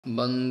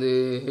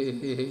Bande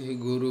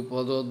Guru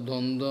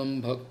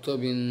Padadandam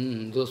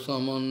Bhaktabinda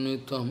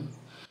Samanitam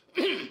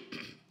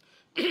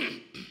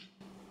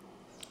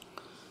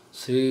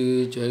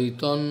Sri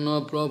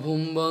Chaitanya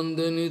Prabhum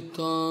Bande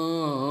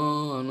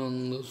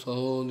Nityananda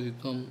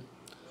Sahoditam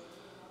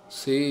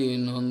Sri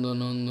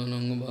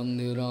Nandanandanang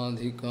Bande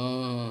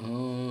Radhika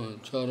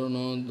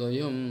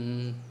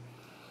Charanodayam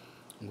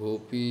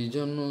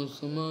Gopijano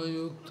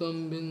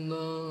Samayuktam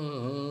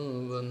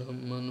Bindavanam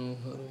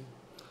Manoharam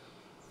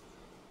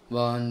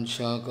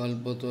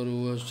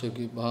Vanchakalpataruvasya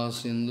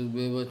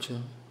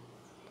kipasindubhyevacha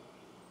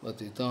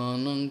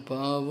Patitanang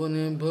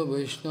pavanebhyo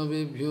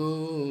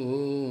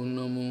Vaishnavebhyo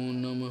namo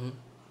namaha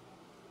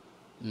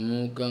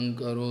Mukhaṁ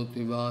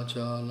karoti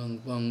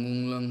vācālaṁ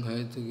pangum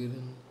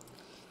langhayatagirim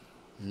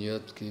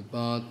Yat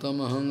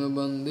kipatamahang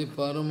bandi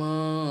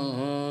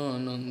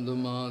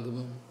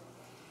paramanandamadhavam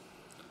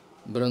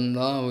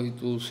Brandavai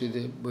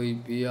tulsidev vai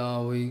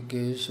piyavai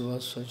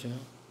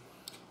kesavasya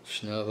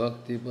Krishna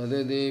Bhakti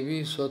Pade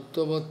Devi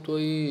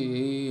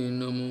Sattvatvai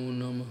Namo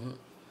Namaha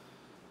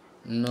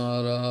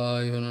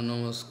Narayana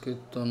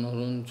Namaskritta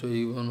Naram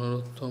Chaiva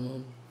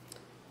Narottamam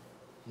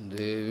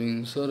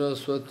Deving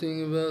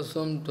Saraswati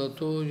Vyasam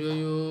Tato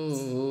Jayo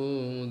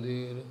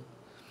Mudira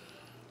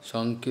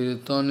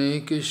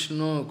Sankirtane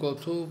Krishna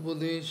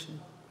Kathopadesha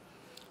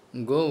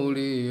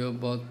Gauriya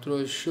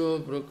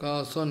Bhatrasya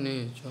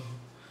Prakasanecha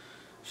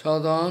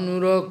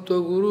Sadhanurakta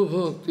Guru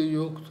Bhakti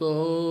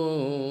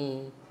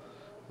Yukta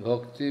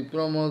Bhakti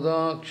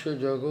Pramodaksha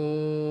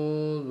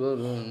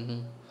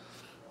Jagodvaran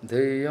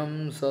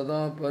Deyam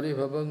Sada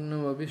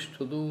Paribhavagna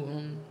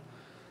Vishtaduham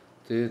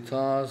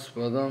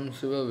Tethaspadam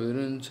Siva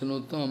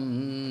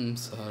Virinchanotam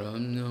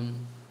Saranyam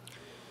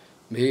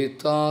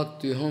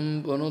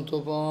Bhetatiham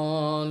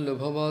Panotopal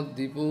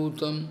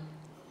Bhavadiputam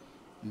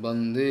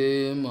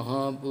Bande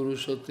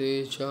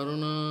Mahapurusate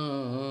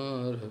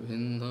Charana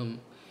Ravindam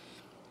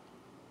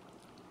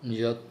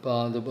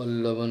Yatpada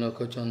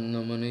Pallavanaka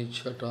Chandamani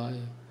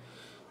Chataya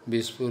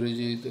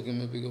Vispurjita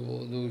Kimapi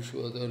Gavodu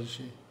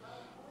Shvadarshi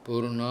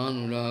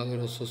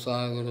Purnanulagra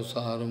Sasagra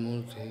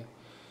Saramurti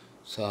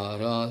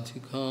Sarati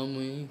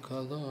Kamai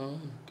Kada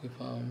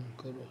Kipam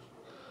Karo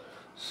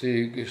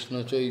Sri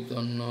Krishna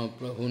Chaitanya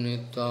Prabhu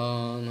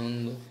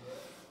Nityananda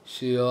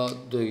Sri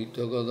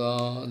Advaita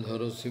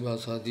Gadadhara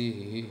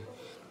Sivasadi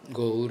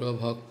Gaura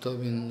Bhakta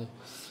Binda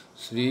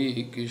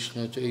Sri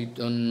Krishna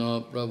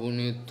Chaitanya Prabhu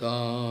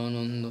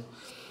Nityananda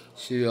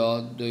Sri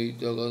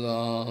Advaita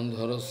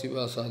Gadadhara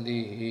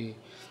Sivasadi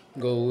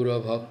Gaura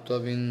Bhakta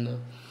Binda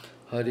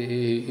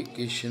Hare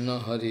Krishna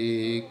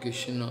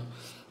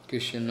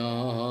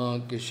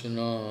Krishna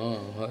Krishna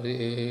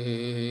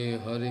Hare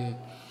Hare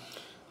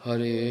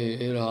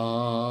Hare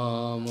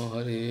Ram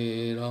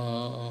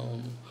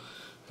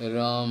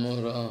Ram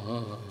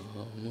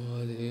Ram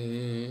Hare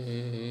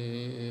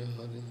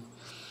Hare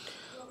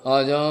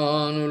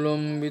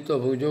Ajanulambita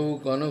bhujau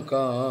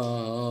kanaka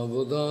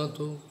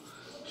bodhato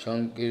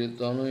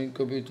Sankirtanai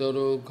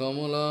kapitaro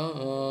kamala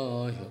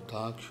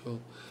yataksho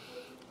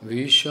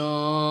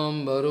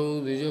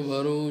Vishambaro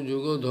dijabaro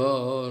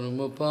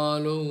jugadharma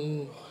palo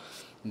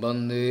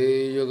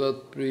Bande jagat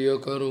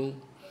priyakaro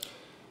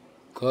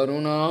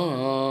Karuna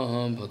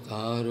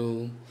bhataro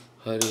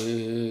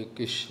Hare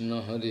Krishna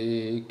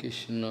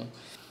Krishna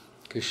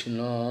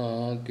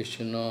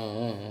Krishna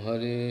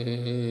Hare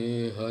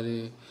Hare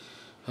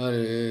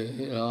Hare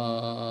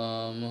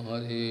Ram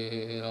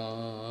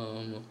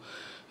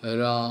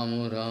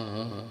Ram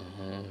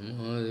Ram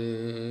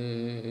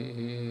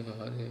Hare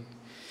Hare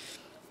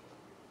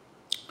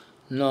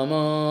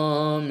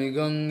Namami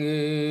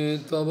Gange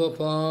Tava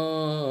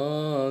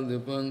Pad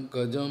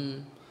Pankajam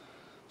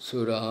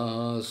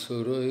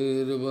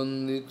Surasurair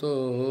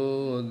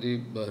Vandito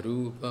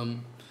Dibbarupam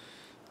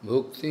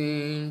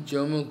Bhuktin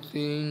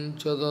Chamuktin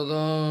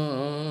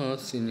Chadada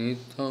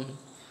Sinitam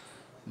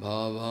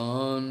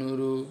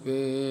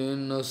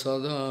Bhavanurupena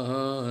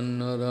Sada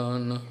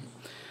Narana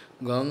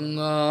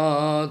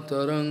Ganga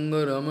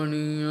Taranga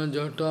Ramaniya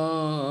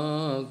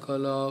Jata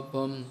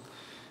Kalapam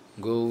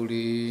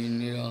Gauri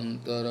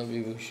Nirantara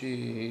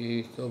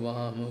Vibhushi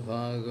Kabam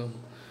Bhagam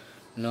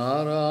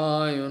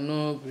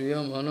Narayana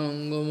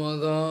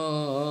Priyamanangamada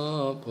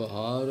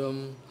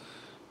Paharam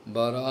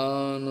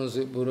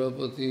Varanasi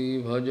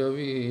Purapati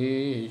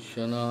Bhajavi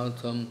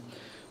Shanatham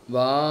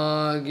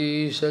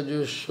Vagi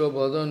Sajusva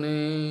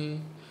Padane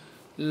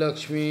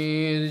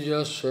Lakshmi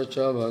Jasya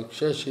Cha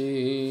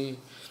Bhakshashi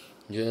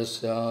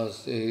Jasya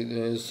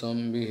Sedhe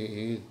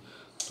Sambhid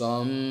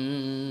Tam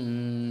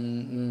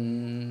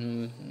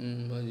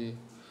Bhaji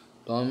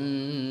Tam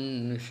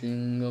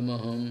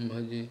Shingamaham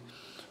Bhaji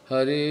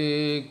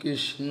Hare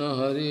Krishna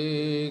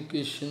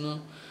Krishna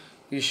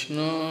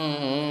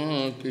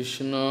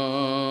Krishna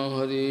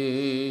Hare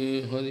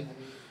Hare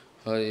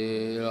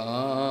Hare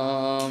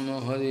Ram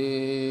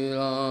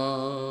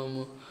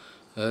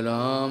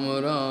Ram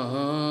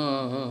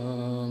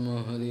Ram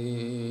Hare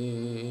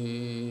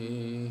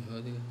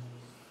Hare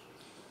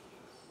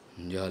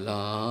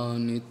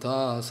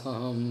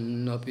Jalanitasam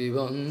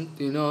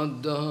napivanti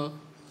nadda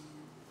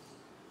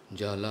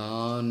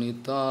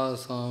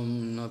Jalanitasam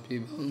na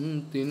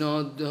pibanti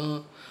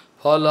nadya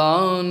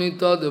phalani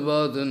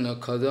tadvad na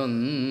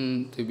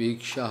khadanti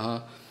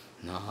bhiksha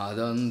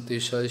nadanti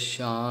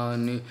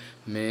sasyani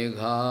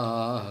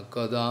megha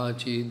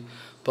kadachid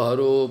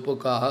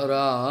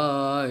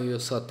paropakaraya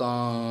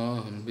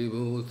satam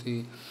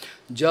vibhuti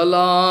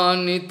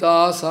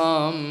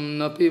Jalanitasam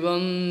na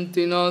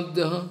pibanti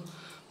nadya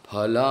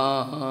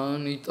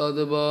phalani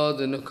tadvad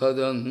na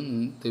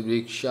khadanti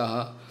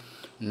bhiksha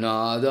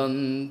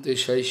Nadanti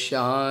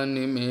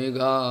Shaishyani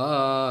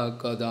Megha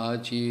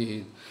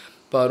Kadachit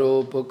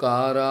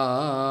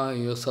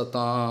Paropakaraya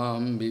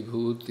Satam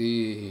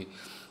Vibhuti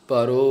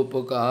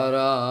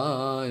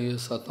Paropakaraya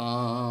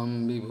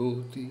Satam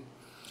Vibhuti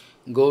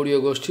Gauriya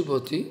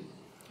Goshtipati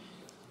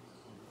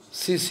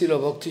Srila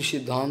Bhakti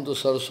Siddhanta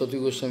Saraswati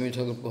Goswami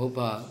Thakur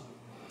Prabhupada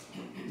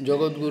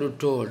Jagadguru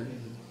told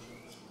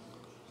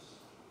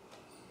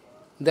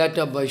that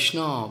a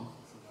Vaishnava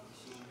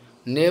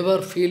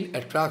never feel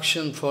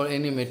attraction for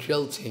any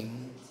material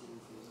thing.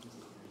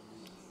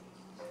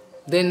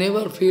 They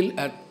never feel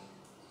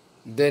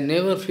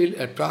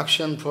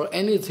attraction for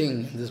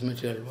anything in this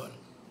material world.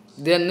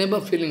 They are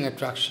never feeling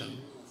attraction.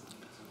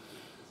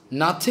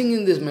 Nothing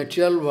in this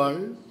material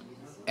world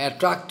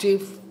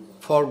attractive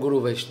for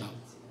Guru-Vaisnava.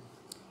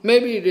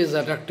 Maybe it is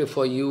attractive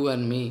for you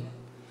and me,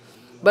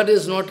 but it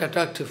is not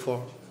attractive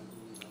for,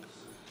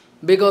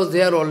 because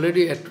they are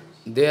already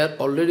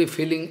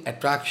feeling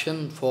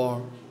attraction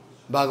for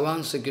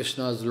Bhagavan Sri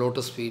Krishna's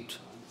lotus feet,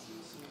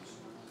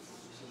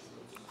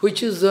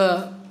 which is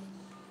a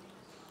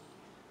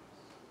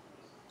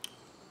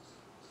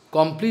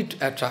complete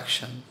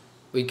attraction.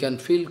 We can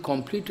feel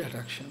complete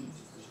attraction.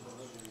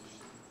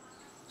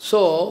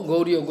 So,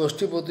 Gauriya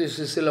Goshtipati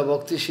Srila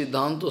Bhakti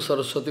Siddhanta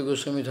Saraswati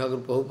Goswami Thakur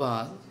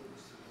Prabhupada,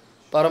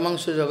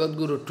 Paramahansa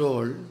Jagadguru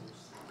told,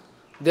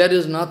 there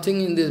is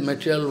nothing in this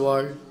material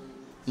world,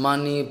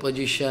 money,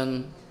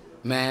 position,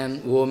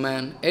 man,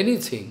 woman,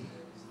 anything.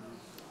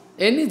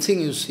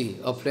 Anything you see,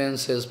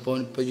 appearances,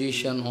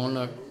 position,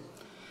 honor,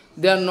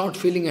 they are not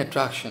feeling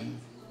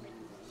attraction.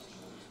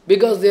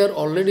 Because they are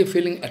already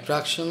feeling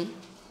attraction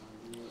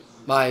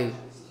by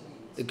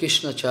the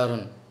Krishna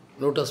Charan,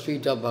 lotus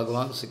feet of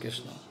Bhagavan Sri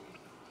Krishna.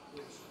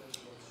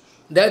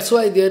 That's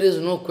why there is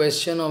no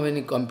question of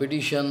any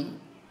competition,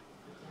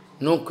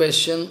 no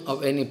question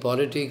of any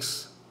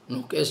politics,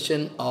 no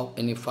question of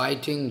any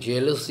fighting,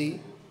 jealousy.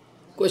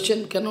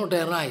 Question cannot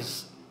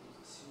arise.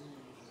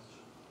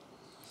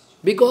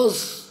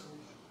 Because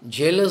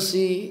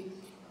jealousy,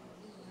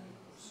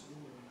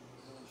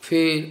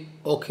 fear,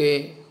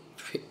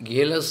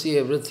 jealousy,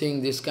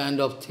 everything, this kind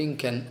of thing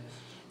can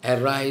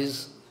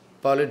arise,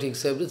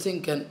 politics,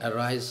 everything can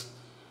arise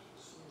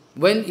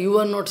when you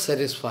are not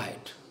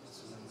satisfied.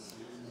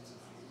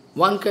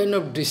 One kind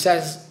of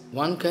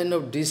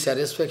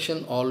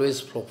dissatisfaction always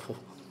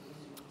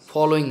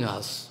following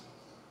us.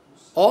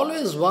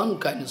 Always one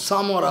kind,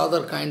 some or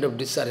other kind of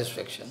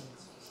dissatisfaction.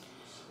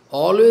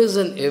 Always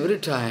and every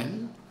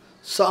time,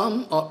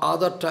 some or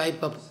other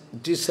type of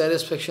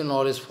dissatisfaction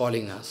always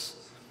following us.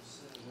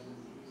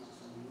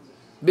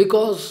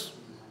 Because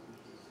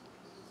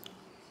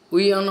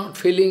we are not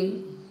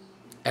feeling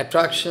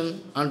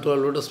attraction unto a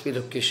lotus feet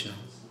of Krishna.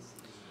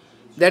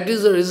 That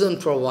is the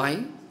reason for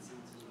why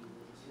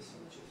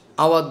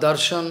our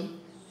darshan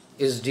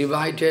is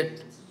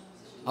divided,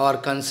 our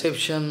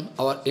conception,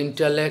 our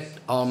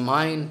intellect, our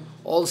mind,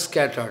 all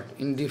scattered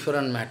in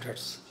different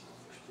matters.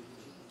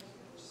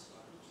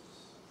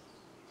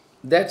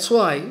 That's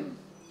why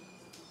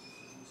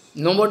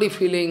nobody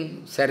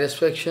feeling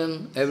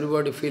satisfaction,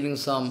 everybody feeling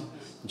some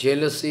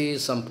jealousy,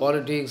 some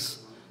politics,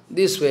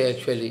 this way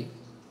actually.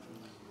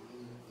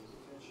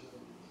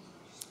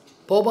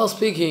 Prabhupada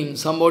speaking,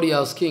 somebody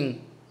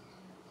asking,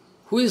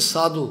 who is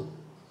sadhu?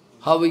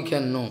 How we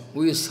can know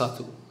who is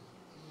sadhu?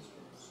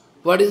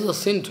 What is the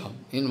symptom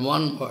in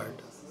one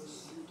word?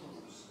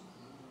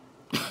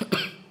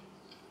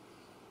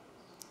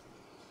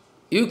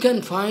 You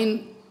can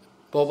find,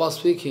 Prabhupada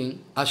speaking,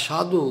 a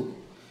sadhu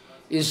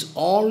is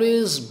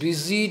always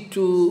busy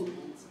to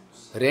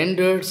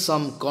render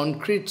some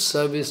concrete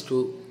service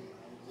to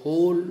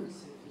whole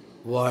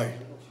world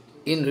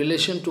in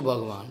relation to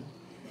Bhagavan.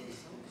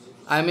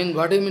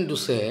 What I mean to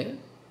say,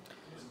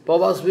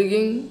 Prabhupada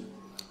speaking,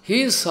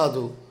 he is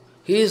sadhu.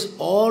 He is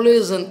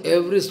always and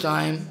every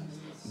time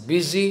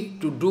busy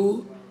to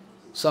do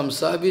some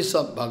service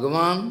of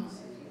Bhagavan,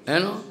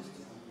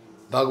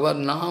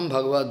 Bhagavata-nama,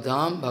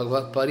 Bhagavata-dhama,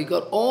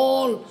 Bhagavata-parikara,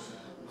 all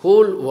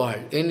whole world.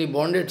 Any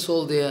bonded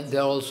soul there, they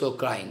are also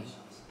crying.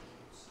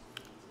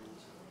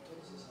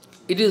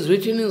 It is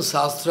written in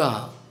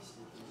Shastra,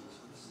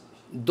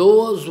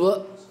 those who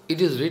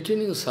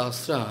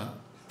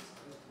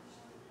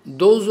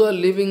are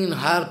living in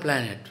higher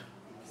planet,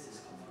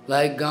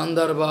 like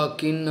Gandharva,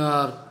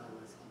 Kinnar,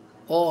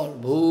 all,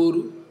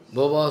 Bhur,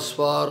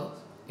 Bhavaswar,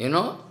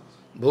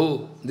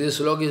 Bhu, this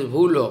log is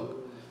Bhulok.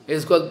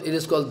 It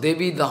is called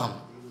Devi Dham.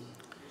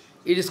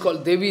 It is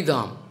called Devi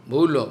Dham,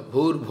 Bhulok,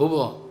 Bhur,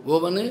 Bhuva.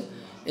 Bhuva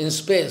in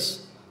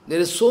space. There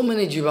is so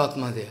many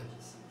Jivatma there.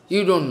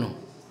 You don't know.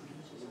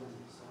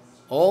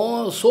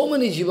 Oh, so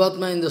many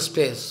jivatma in the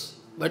space,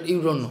 but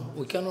you don't know.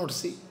 We cannot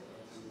see.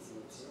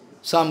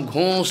 Some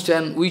ghosts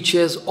and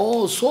witches,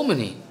 oh, so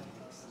many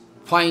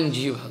fine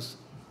jivas.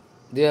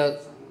 They are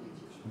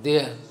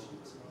there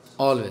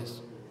always.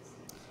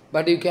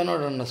 But you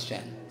cannot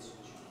understand.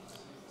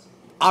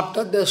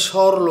 After the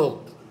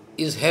Shorlok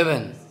is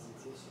heaven.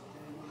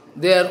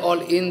 They are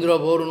all Indra,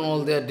 Varun,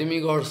 all their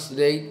demigods,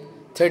 they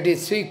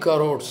 33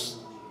 crores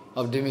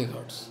of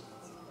demigods.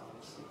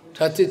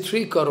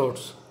 33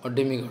 crores of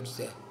demigods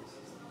there.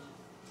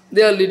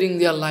 They are leading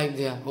their life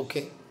there,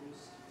 okay.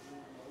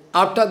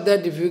 After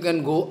that, if you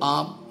can go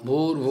up,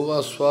 Bhur,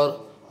 Bhuva, Swar,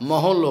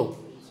 Maholok,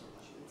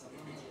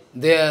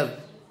 they are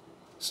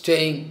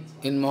staying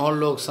in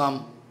Maholok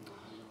some.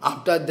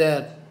 After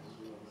that,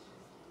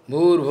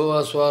 Bhur,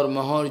 Bhuva, Swar,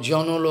 Mahor,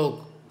 Janolok.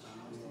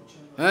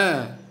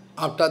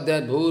 After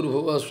that, Bhur,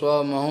 Bhuva,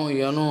 Swar, Maho,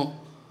 Yano,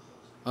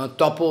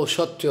 Tapo,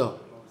 Satya.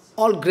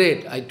 All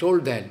great, I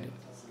told that.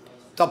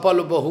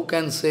 Tapalopa, who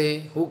can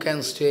say, who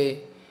can stay?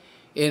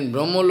 In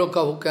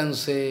Brahmaloka, who can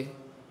say?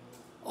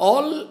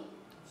 All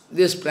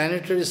this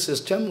planetary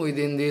system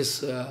within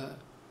this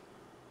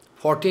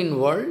 14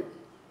 world,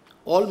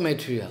 all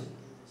material.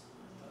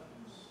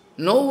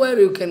 Nowhere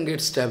you can get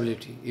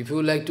stability. If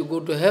you like to go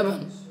to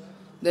heaven,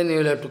 then you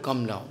will have to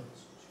come down.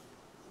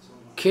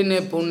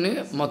 Khine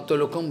punne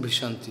mattalokam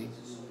vishanti.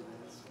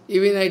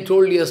 Even I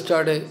told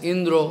yesterday,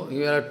 Indra,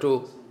 you have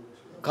to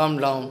come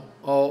down,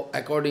 or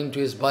according to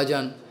his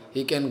bhajan,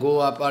 he can go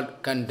up or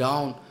can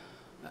down.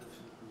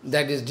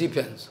 That is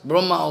depends.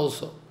 Brahma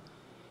also.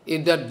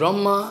 If that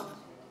Brahma,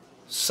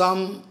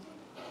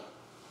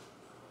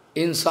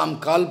 in some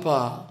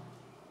kalpa,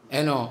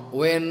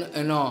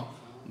 when,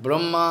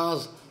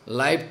 Brahma's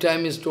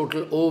lifetime is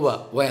total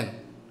over, when?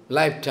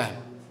 Lifetime.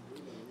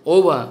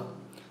 Over,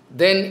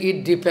 then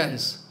it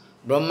depends.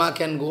 Brahma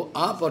can go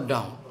up or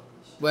down,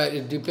 where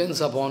it depends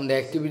upon the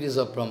activities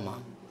of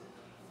Brahma.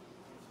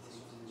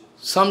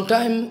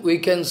 Sometime we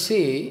can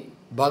see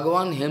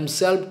Bhagavan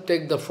himself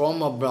take the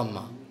form of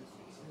Brahma.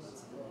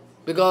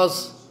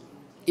 Because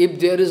if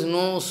there is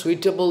no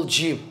suitable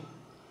jiva,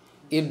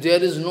 if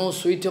there is no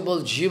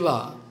suitable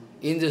jiva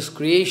in this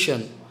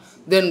creation,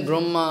 then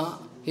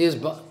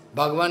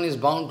Bhagavan is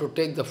bound to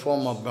take the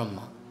form of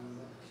Brahma.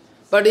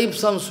 But if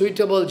some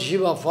suitable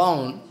jiva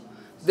found,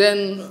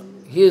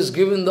 then he is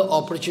given the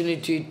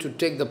opportunity to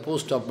take the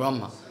post of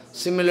Brahma.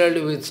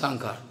 Similarly with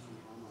Sankar.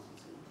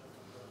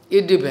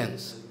 It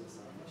depends.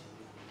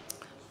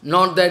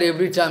 Not that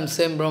every time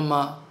same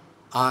Brahma,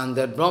 and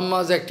that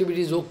Brahma's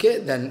activity is okay,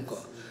 then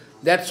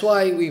that's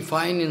why we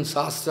find in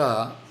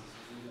Shastra,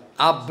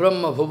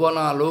 Abrahma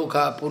bhuvana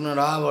loka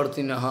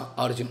punaravartinaha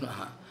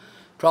arjunaha.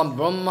 From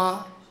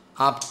Brahma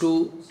up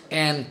to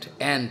ant,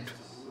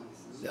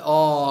 they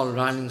all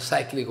running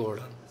cyclic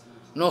order.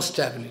 No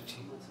stability.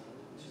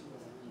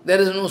 There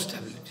is no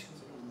stability.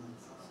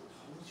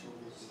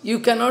 You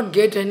cannot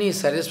get any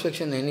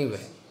satisfaction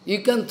anywhere.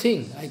 You can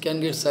think, I can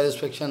get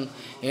satisfaction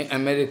in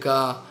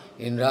America,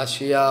 in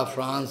Russia,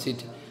 France,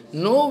 Italy.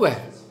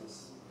 Nowhere.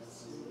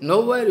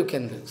 Nowhere you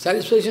can get.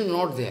 Satisfaction is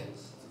not there.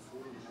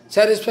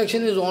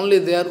 Satisfaction is only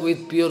there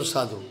with pure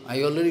sadhu.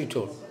 I already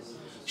told.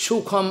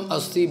 Sukham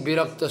asti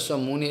viraktasya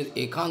munir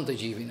ekanta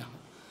jivina.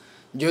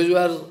 Those who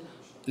are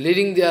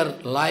leading their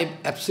life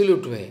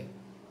absolute way,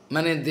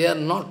 they are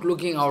not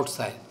looking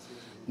outside.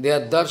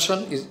 Their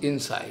darshan is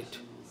inside.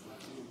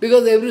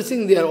 Because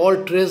everything, they are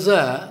all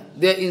treasure,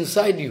 they are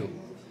inside you.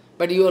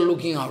 But you are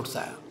looking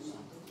outside.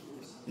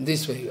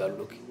 This way you are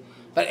looking.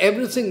 But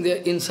everything, they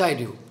are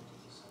inside you.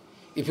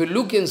 If you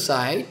look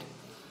inside,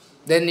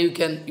 then you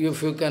can,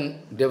 if you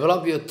can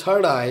develop your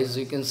third eyes,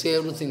 you can see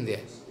everything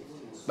there.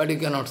 But you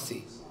cannot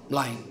see,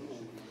 blind.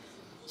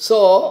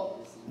 So,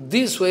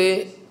 this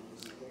way,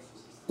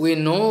 we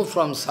know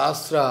from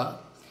Shastra,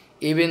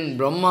 even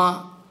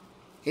Brahma,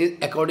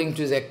 according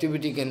to his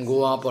activity, can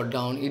go up or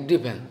down, it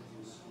depends.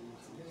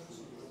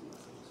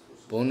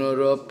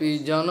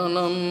 Punarapi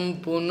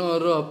jananam,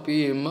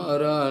 punarapi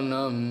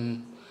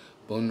maranam,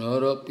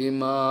 punarapi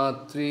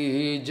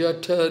matri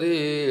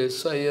jatare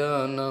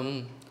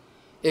sayanam.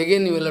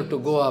 Again you will have to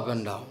go up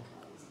and down.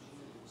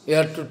 You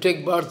have to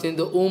take birth in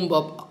the womb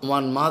of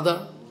one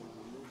mother,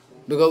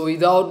 because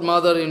without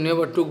mother you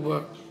never took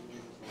birth.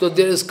 So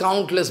there is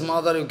countless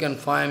mother you can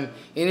find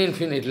in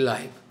infinite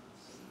life.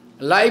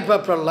 Life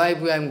after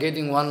life I am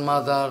getting one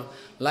mother,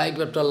 life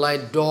after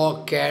life,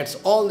 dog, cats,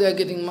 all they are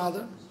getting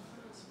mother.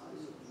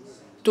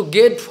 To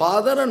get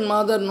father and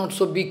mother, not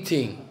so big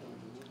thing.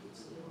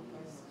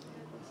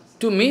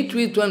 To meet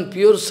with one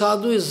pure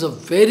sadhu is a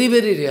very,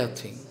 very rare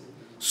thing.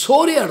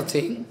 So rare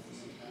thing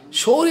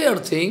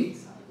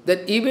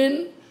that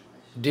even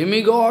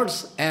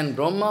demigods and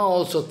Brahma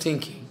also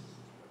thinking.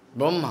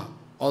 Brahma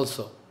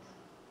also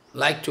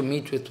like to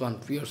meet with one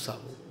pure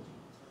sadhu.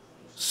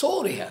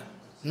 So rare,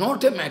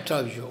 not a matter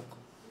of joke.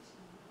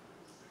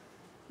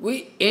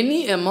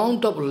 Any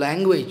amount of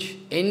language,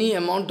 any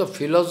amount of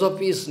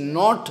philosophy is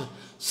not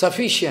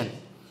sufficient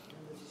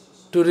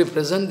to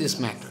represent this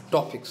matter,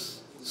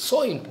 topics.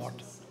 So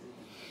important.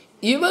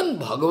 Even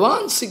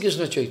Bhagavan Sri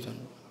Krishna Chaitanya,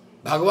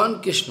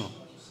 Bhagavan Krishna,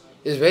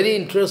 is very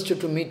interested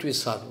to meet with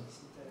sadhu.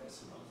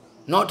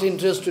 Not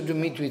interested to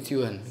meet with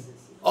you and me.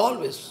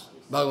 Always,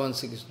 Bhagavan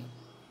Sri Krishna.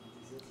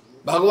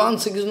 Bhagavan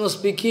Sri Krishna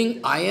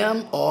speaking, I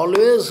am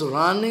always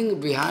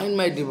running behind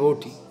my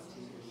devotee.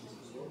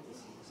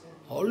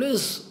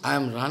 Always I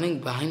am running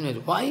behind my...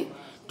 Why?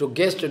 To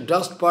get a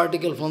dust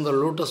particle from the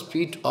lotus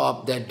feet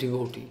of that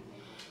devotee.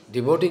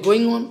 Devotee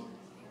going on.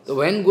 So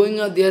when going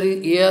on, there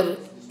is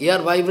air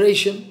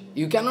vibration.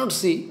 You cannot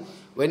see.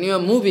 When you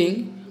are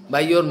moving,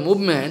 by your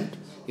movement,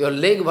 your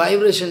leg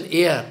vibration,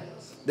 air,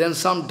 then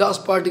some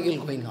dust particle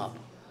going up.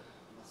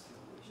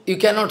 You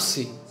cannot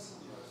see.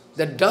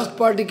 The dust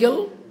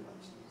particle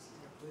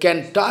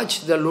can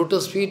touch the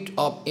lotus feet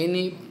of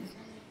any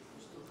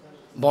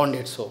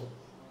bonded soul.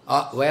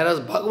 Whereas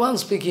Bhagavan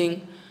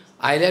speaking,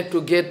 I like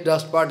to get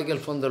dust particle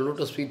from the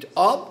lotus feet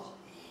of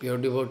pure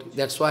devotee.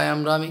 That's why I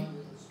am running.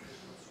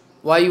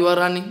 Why you are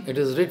running? It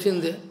is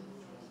written there.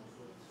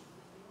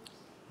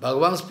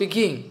 Bhagavan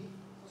speaking,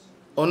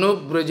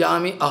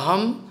 Anubrajami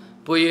aham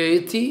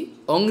puyayati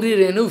angri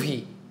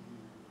renubhi.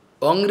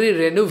 Angri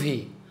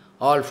renubhi.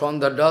 All from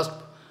the dust,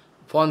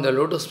 from the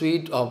lotus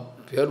feet of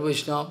pure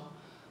Vaishnava.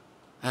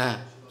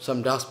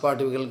 Some dust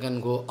particle can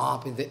go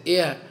up in the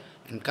air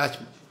and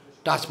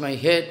touch my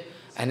head,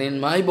 and in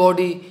my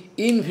body,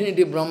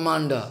 infinity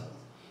Brahmanda.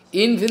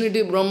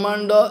 Infinity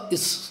Brahmanda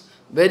is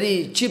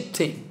very cheap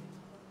thing.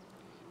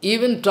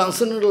 Even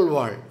transcendental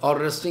world are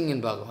resting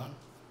in Bhagavan.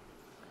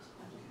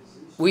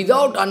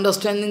 Without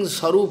understanding the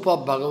sarupa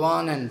of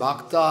Bhagavan and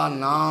Bhakta,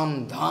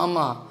 Nam,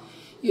 Dhama,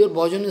 your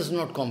bhajan is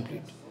not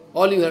complete.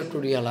 All you have to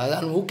realize.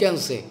 And who can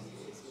say?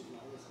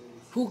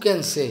 Who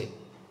can say?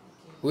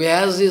 Who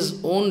has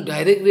his own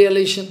direct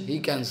realization, he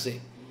can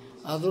say.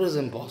 Otherwise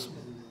impossible.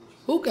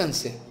 Who can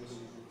say?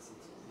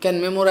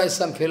 Can memorize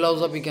some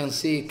philosophy, can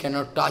see,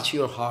 cannot touch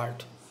your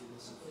heart.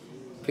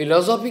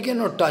 Philosophy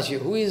cannot touch you.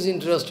 Who is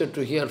interested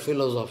to hear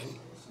philosophy?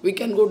 We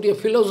can go to a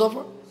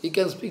philosopher, he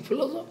can speak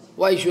philosophy.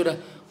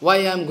 Why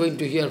I am going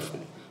to hear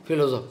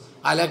philosophy?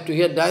 I like to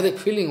hear direct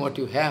feeling what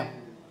you have,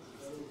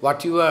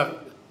 what you are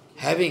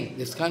having,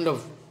 this kind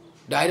of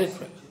direct.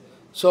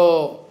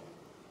 So,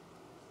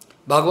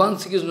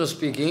 Bhagavan Sri Krishna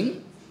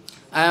speaking,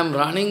 I am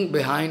running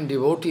behind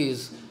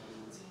devotees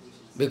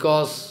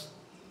because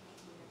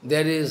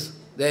there is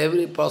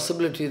every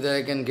possibility that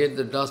I can get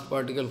the dust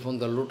particle from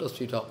the lotus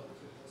feet of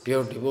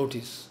pure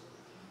devotees.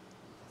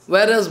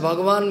 Whereas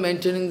Bhagavan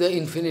maintaining the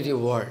infinity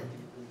world.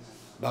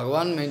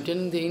 Bhagavan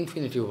maintaining the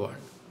infinity world.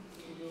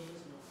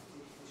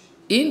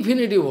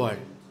 Infinity world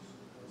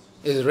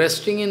is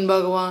resting in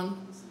Bhagavan,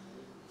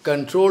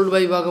 controlled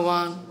by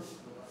Bhagavan,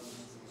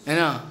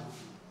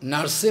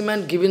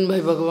 nourishment given by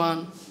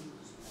Bhagavan.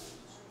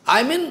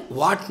 I mean,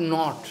 what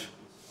not?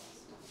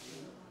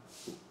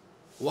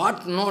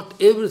 What not?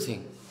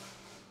 Everything.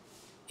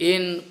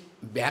 In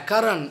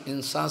Vyakaran,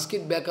 in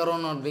Sanskrit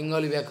Vyakaran or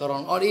Bengali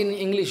Vyakaran, or in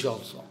English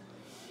also,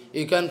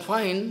 you can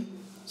find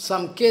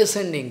some case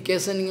ending.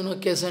 Case ending, you know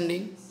case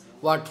ending?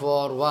 What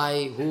for,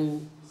 why,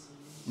 who,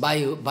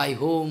 by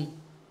whom.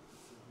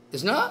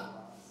 Is not?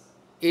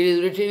 It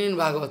is written in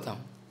Bhagavatam.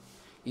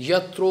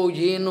 Yatro,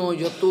 yeno,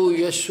 yato,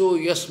 yasho,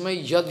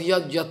 yasmai, yad,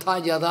 yad,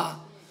 yatha, yada.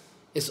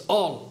 It's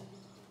all.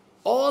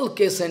 All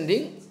case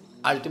ending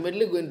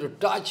ultimately going to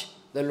touch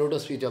the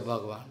lotus feet of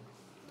Bhagavan.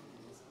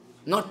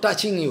 Not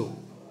touching you.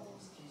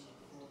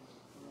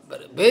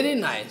 But very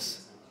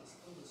nice.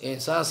 In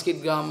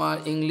Sanskrit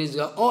grammar, English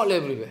grammar, all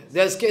everywhere.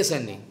 There's case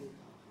ending.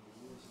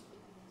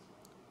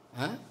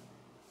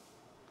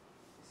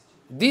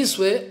 This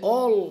way,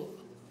 all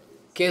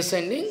case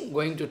ending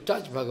going to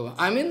touch Bhagavan.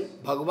 I mean,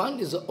 Bhagavan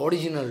is the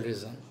original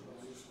reason.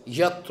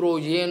 Yatro,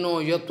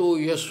 yeno, yato,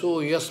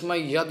 yasho,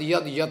 yasmai, yad,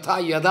 yad,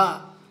 yatha,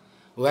 yada.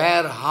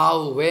 Where,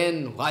 how,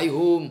 when, by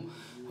whom,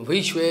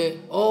 which way,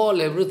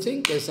 all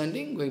everything, case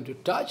ending, going to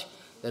touch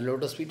the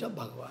lotus feet of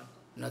Bhagavan.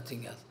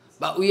 Nothing else.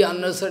 But we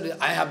understand,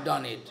 I have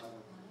done it.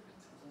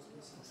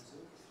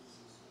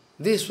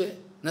 This way,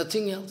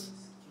 nothing else.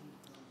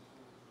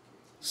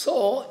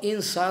 So,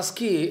 in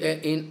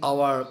Sanskrit, in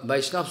our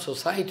Vaishnava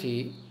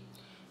society,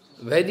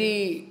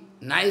 very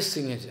nice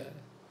signature.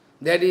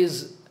 That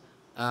is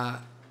a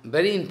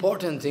very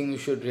important thing you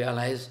should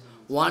realize.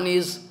 One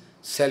is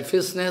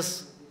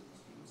selfishness.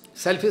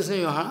 Selfishness,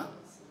 you heard?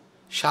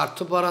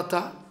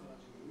 Śuddha-parata,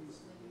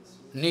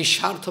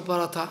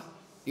 nisśuddha-parata.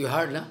 You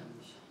heard, no?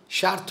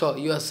 Śuddha,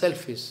 you are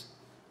selfish,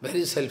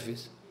 very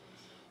selfish.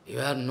 You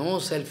have no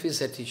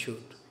selfish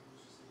attitude.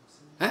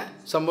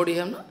 Somebody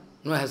have no?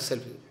 No has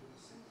selfish.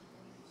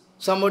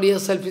 Somebody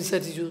has selfish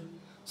attitude.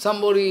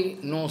 Somebody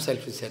no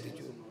selfish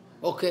attitude.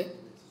 Okay.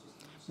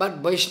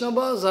 But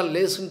Vaishnavas are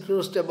less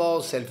interested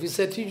about selfish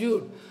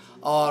attitude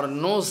or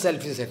no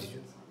selfish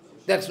attitude.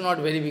 That's not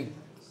very big.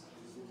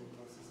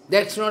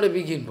 That's not a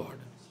big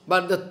important.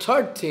 But the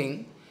third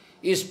thing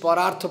is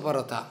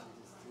parata-parata.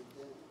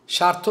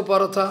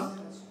 Śuddha-parata,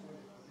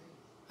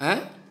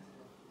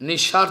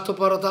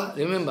 nisśuddha-parata,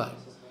 remember,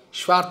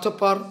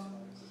 śuddha-parata,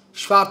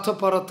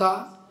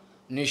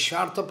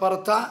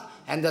 nisśuddha-parata,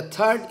 and the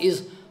third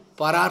is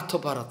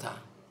parata-parata.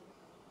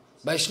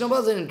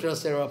 Vaishnavas are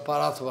interested about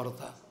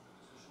parata-parata.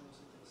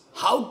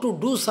 How to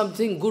do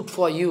something good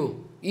for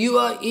you. You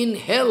are in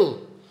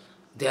hell.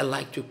 They are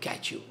like to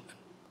catch you.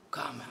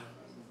 Come on.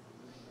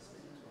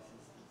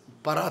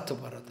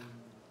 Parata-parata.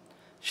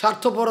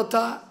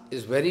 Śartha-parata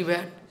is very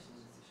bad.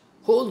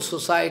 Whole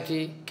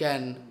society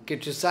can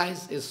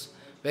criticize, is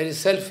very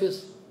selfish.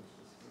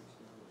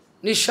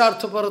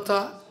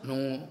 Nishartha-parata,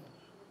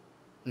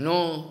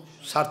 no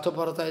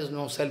Sartha-parata is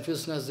no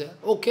selfishness there.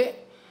 Okay,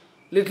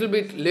 little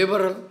bit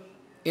liberal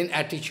in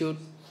attitude,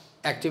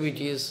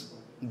 activities,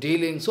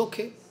 dealings,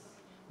 okay.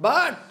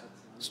 But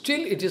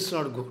still it is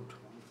not good.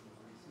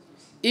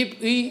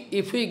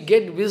 If we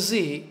get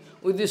busy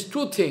with these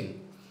two things,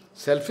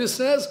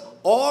 selfishness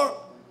or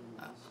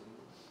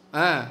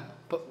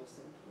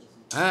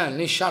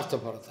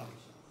Nishartha-parata.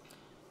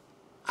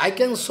 I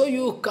can show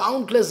you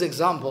countless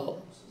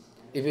examples,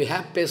 if you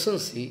have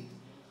patience.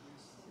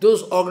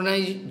 Those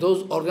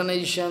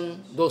organizations,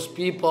 those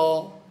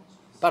people,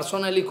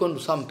 personally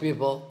some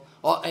people,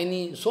 or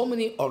so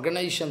many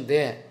organizations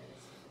there,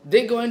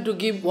 they're going to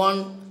give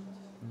one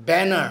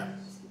banner,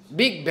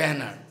 big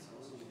banner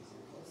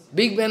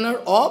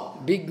of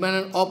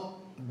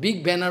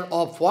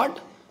what?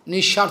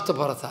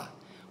 Nishartha-parata.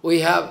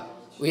 We are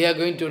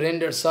going to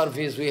render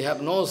service, we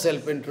have no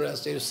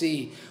self-interest, you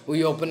see,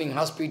 we are opening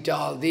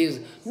hospital, these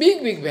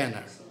big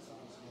banner.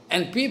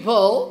 And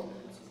people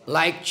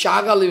like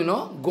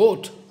chagal,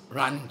 goat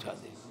running to them.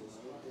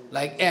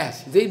 Like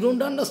ass. They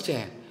don't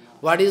understand.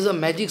 What is the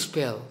magic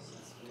spell?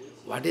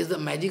 What is the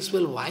magic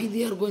spell? Why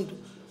they are going to...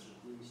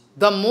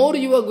 The more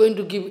you are going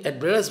to give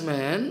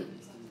advertisement,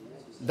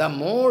 the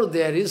more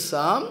there is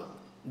some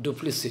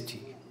duplicity.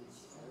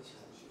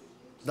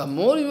 The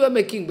more you are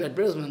making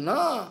advertisement,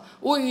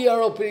 we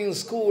are opening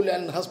school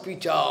and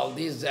hospital,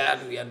 this,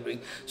 that, we are doing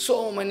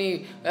so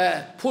many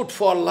food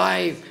for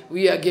life,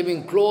 we are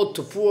giving clothes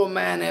to poor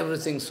man,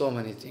 everything, so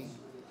many things.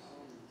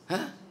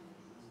 Huh?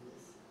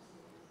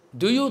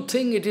 Do you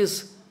think it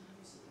is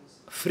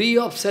free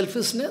of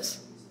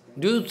selfishness?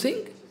 Do you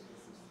think?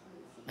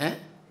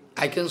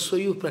 I can show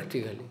you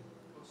practically.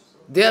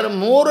 They are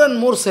more and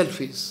more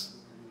selfish.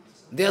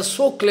 They are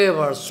so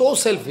clever, so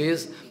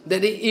selfish,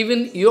 that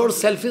even your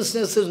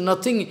selfishness is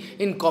nothing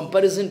in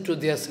comparison to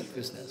their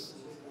selfishness.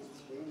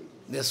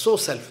 They are so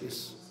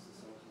selfish.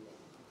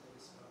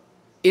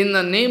 In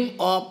the name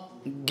of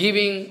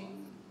giving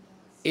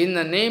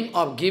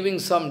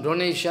some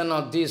donation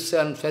of this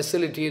and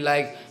facility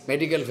like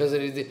medical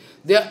facility,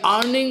 they are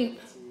earning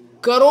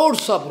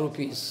crores of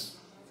rupees.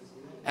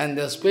 And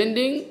they are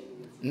spending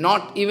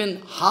not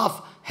even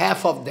half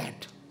of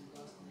that.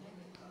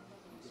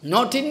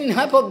 Not even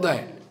half of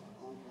that.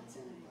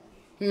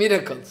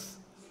 Miracles.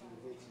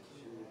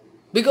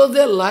 Because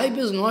their life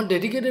is not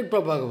dedicated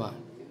for Bhagavan.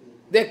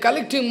 They are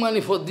collecting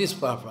money for this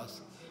purpose.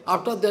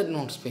 After that,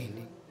 not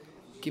spending.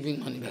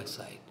 Keeping money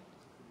backside.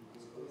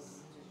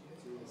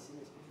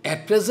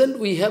 At present,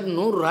 we have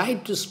no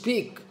right to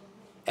speak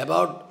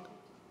about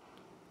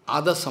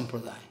other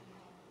sampradaya.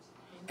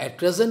 At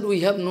present, we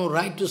have no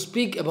right to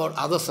speak about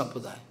other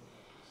sampradaya.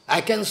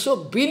 I can show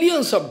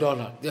billions of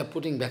dollars they are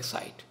putting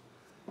backside.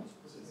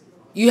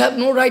 You have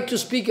no right to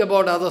speak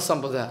about other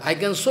sampradaya. I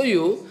can show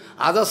you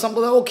other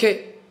sampradaya,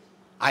 okay.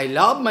 I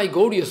love my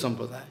Gaudiya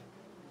sampradaya.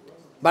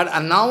 But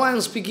now I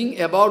am speaking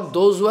about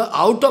those who are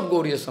out of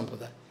Gaudiya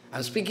sampradaya. I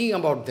am speaking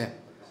about them.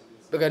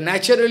 Because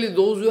naturally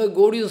those who are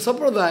Gaudiya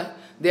sampradaya,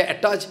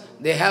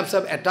 they have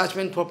some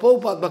attachment for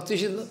Prabhupada, Bhakti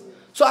Siddhanta.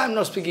 So I am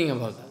not speaking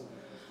about that.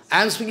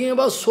 I am speaking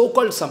about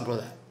so-called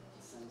sampradaya.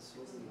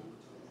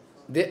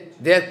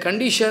 Their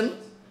condition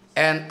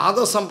and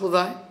other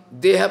sampradaya,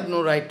 they have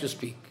no right to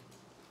speak.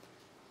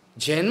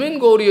 Genuine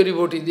Gaudiya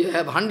devotee, they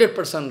have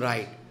 100%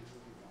 right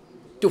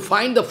to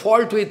find the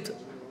fault with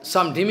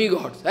some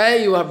demigods.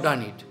 Hey, you have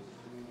done it.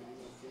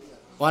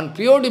 One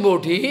pure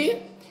devotee,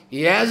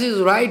 he has his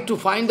right to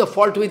find the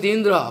fault with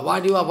Indra,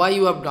 why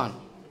you have done.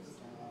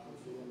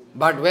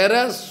 But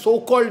whereas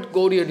so-called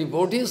Gaudiya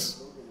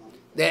devotees,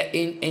 they are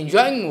in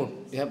enjoying mood,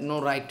 they have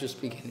no right to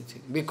speak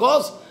anything.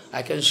 Because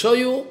I can show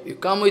you, you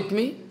come with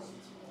me,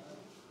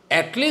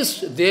 at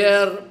least they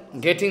are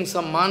getting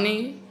some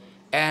money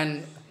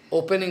and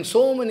opening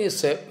so many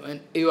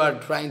they are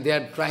trying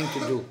to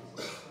do.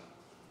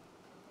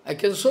 I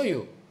can show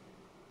you.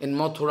 In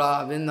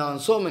Mathura, Vrindavan,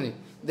 so many.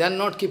 They are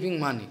not keeping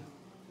money.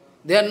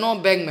 There are no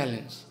bank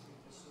balance.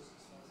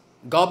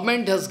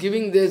 Government has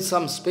given them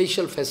some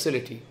special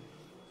facility.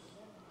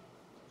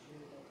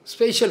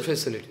 Special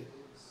facility.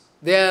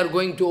 They are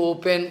going to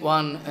open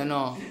one,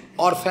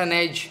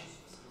 orphanage.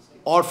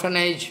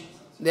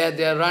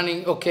 They are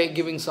running, okay,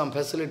 giving some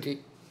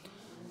facility.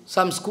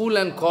 Some school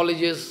and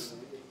colleges,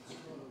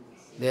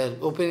 they are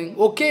opening.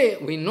 Okay,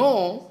 we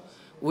know,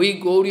 we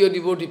Gaudiya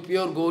devotee,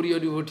 pure Gaudiya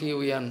devotee,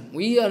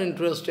 we are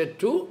interested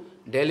to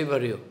deliver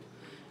you.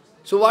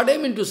 So what I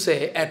mean to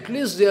say, at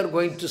least they are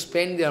going to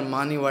spend their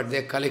money, what they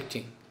are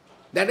collecting.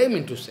 That I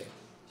mean to say.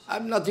 I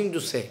have nothing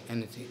to say,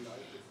 anything.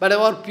 But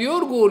our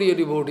pure Gaudiya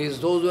devotees,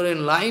 those who are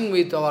in line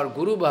with our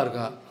Guru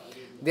Varga,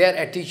 their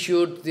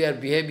attitude, their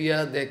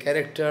behavior, their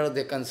character,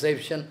 their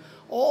conception,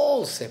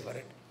 all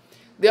separate.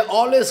 They are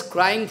always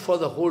crying for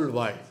the whole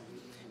world.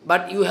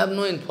 But you have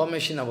no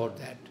information about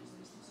that.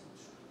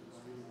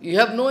 You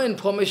have no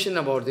information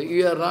about it.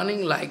 You are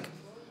running like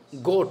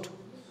goat,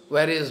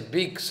 whereas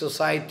big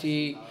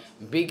society,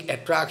 big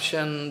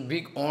attraction,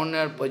 big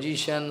honor,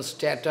 position,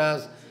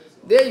 status,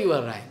 there you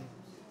are running.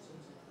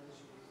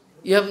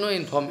 You have no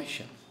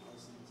information.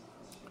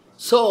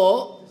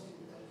 So,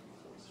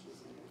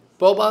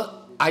 Prabhupada,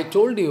 I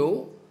told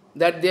you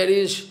that there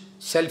is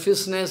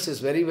selfishness is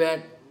very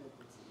bad,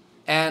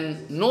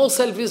 and no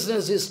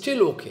selfishness is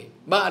still okay.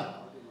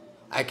 But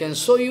I can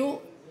show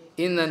you,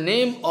 in the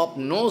name of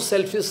no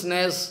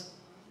selfishness,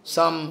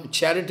 some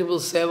charitable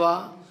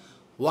seva,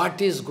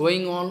 what is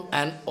going on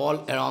and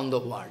all around the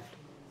world.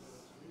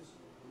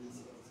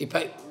 If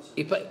I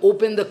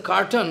open the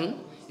curtain,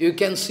 you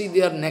can see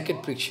their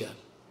naked picture.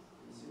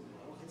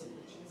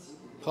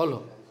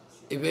 Follow?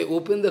 If I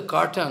open the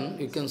curtain,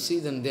 you can see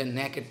them their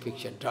naked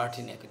picture,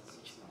 dirty naked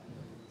picture.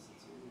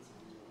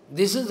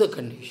 This is the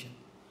condition.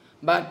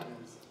 But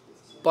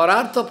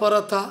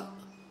parata-parata,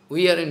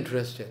 we are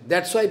interested.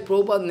 That's why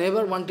Prabhupada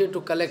never wanted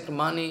to collect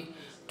money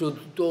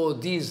to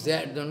these,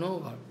 that,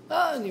 no.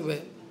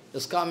 Anyway,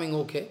 it's coming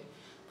okay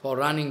for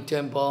running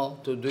temple,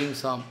 to doing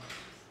some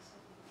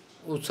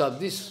utsav,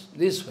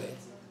 this way.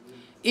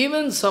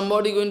 Even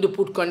somebody going to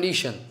put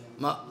condition,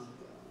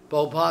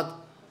 Prabhupada,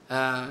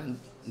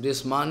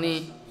 this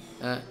money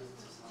I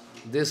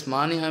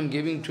am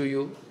giving to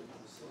you,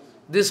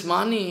 this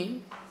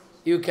money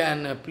you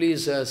can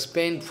please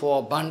spend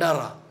for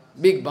bandara,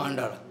 big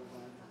bandara.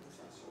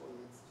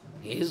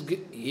 He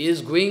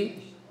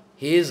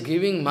is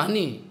giving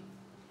money.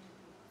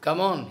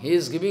 Come on, he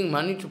is giving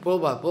money to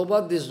Prabhupada.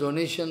 Prabhupada, this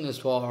donation is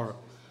for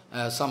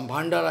some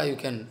bandara you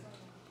can.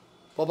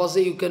 Prabhupada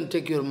say you can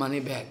take your money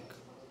back.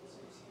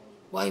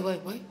 Why?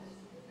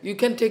 You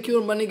can take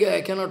your money back,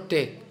 I cannot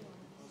take.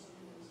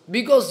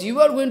 Because you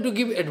are going to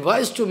give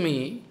advice to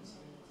me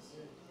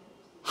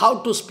how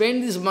to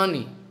spend this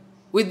money.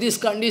 With this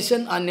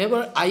condition,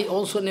 I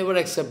also never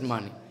accept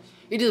money.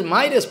 It is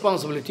my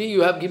responsibility.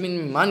 You have given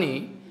me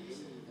money.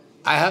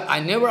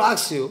 I never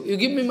ask you. You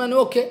give me money,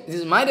 okay.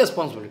 This is my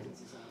responsibility.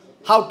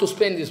 How to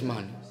spend this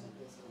money?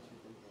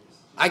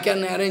 I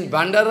can arrange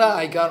bandara,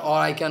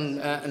 I can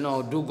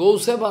do go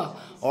seva,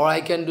 or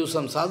I can do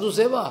some sadhu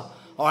seva,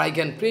 or I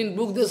can print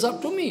book. This is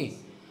up to me.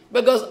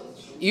 Because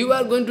you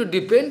are going to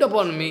depend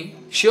upon me,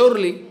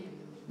 surely,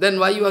 then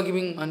why you are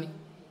giving money?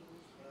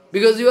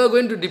 Because you are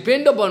going to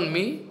depend upon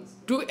me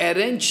to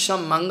arrange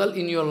some mangal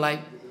in your life.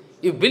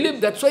 You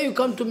believe, that's why you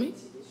come to me.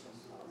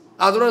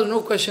 Otherwise,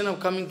 no question of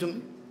coming to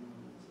me.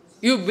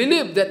 You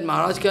believe that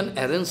Maharaj can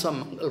arrange some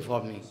mangal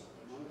for me.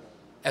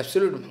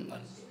 Absolute mangal.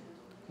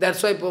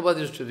 That's why Prabhupada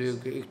used to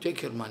do, you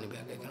take your money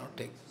back, I cannot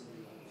take.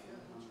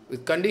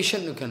 With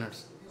condition you cannot.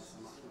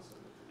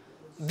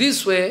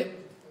 This way,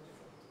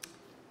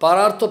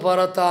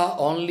 parata-parata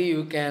only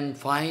you can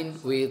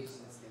find with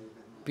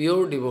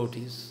pure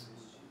devotees.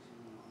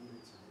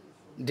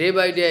 Day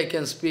by day I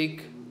can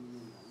speak,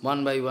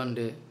 one by one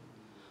day.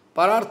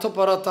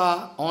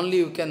 Parata-parata only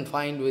you can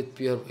find with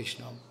pure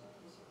Vaishnava.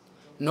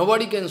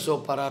 Nobody can show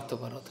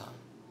parata-parata.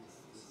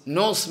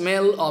 No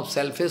smell of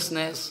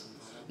selfishness,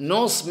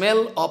 no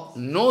smell of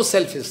no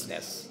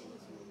selfishness.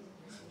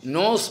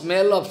 No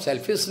smell of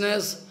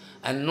selfishness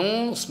and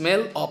no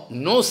smell of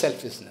no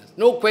selfishness.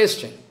 No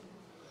question.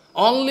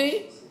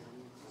 Only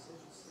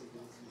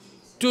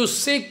to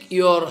seek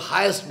your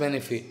highest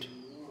benefit.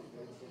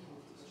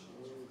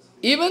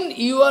 Even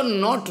you are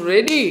not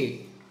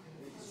ready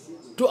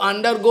to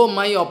undergo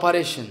my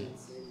operation.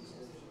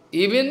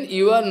 Even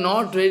you are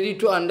not ready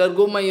to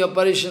undergo my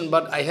operation,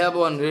 but I have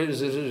one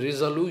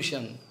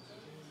resolution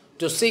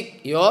to seek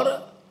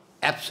your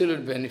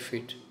absolute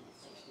benefit.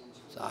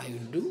 So I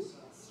will do.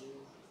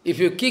 If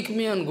you kick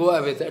me and go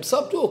away, that's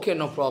up to okay,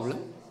 no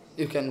problem.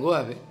 You can go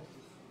away.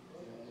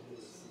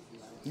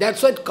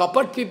 That's why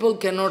corporate people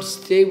cannot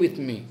stay with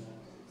me.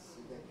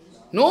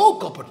 No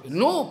corporate people,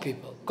 no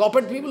people.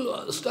 Corporate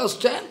people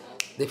stand,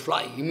 they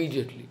fly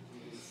immediately.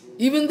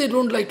 Even they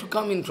don't like to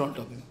come in front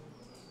of me.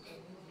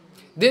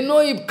 They know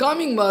if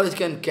coming Maharaj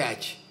can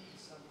catch,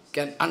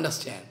 can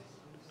understand.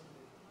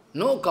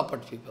 No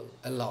corporate people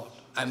allowed.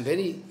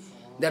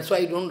 That's why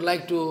I don't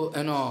like to,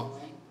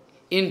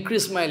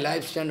 increase my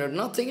life standard.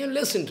 Nothing, I'm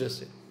less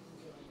interested.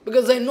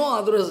 Because I know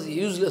otherwise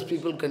useless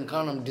people can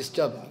come and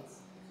disturb me.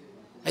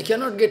 I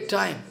cannot get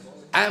time.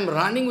 I am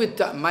running with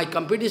time. My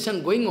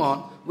competition going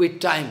on with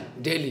time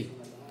daily.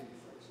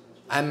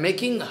 I am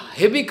making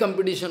heavy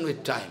competition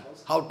with time.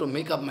 How to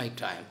make up my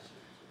time.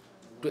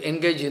 To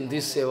engage in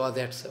this seva,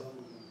 that seva.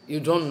 You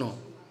don't know.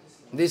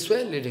 This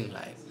way, leading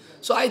life.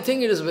 So I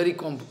think it is very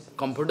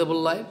comfortable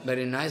life,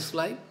 very nice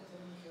life.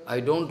 I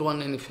don't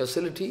want any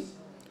facility.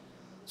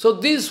 So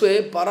this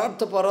way,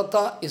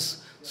 parata-parata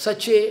is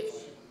such a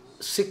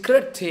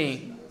secret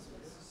thing,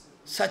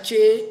 such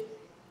a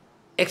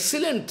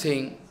excellent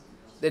thing,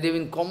 that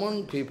even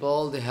common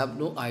people, they have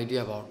no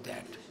idea about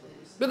that.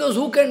 Because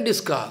who can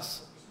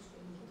discuss?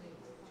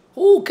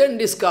 Who can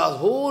discuss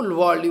whole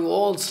world? You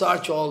all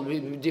search all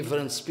with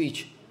different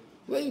speech.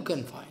 Where you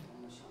can find?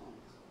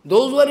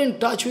 Those who are in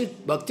touch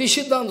with Bhakti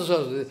Siddhanta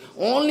Saraswati,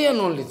 only and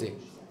only thing.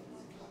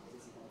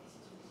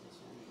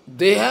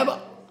 They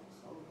have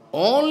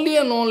only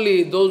and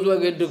only those who are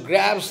going to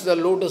grasp the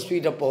lotus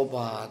feet of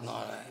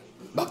Prabhupada,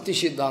 Bhakti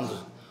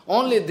Siddhanta.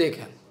 Only they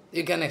can.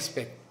 You can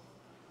expect.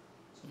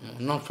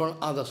 Not from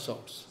other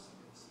sorts.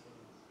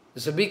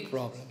 It's a big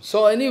problem.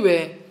 So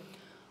anyway,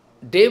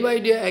 day by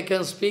day I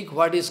can speak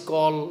what is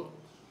called,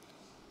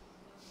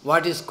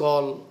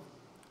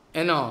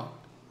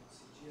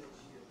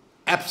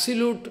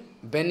 absolute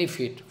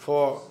benefit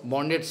for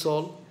bonded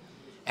soul,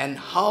 and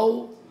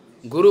how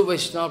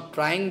Guru-Vaisnava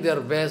trying their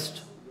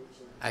best.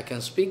 I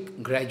can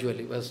speak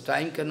gradually, but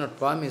time cannot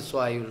promise, so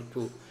I will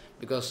do.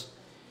 Because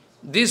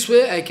this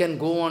way I can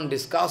go on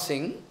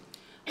discussing,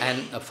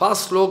 and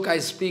first sloka I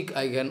speak,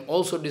 I can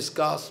also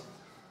discuss.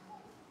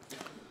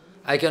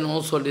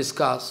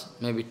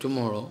 Maybe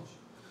tomorrow.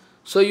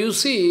 So you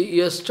see,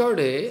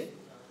 yesterday,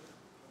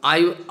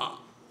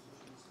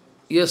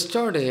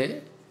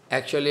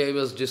 actually I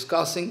was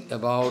discussing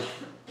about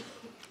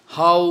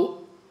how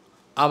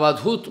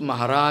Avadhut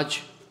Maharaj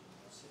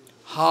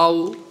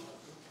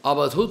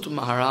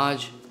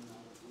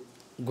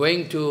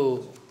going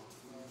to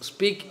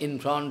speak in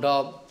front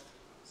of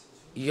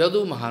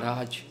Yadu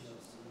Maharaj,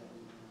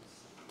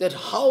 that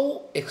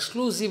how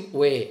exclusive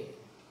way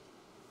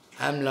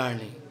I am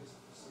learning.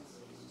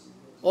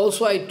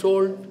 Also I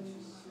told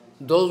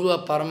those who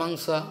are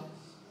Paramahansa,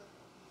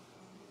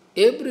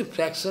 every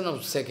fraction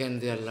of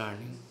second they are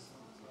learning.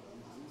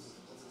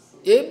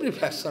 Every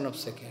fraction of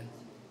second.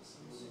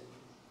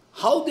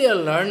 How they are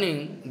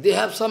learning, they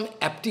have some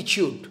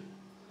aptitude.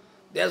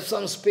 They have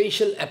some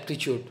special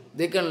aptitude.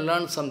 They can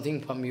learn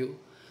something from you.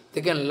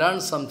 They can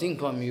learn something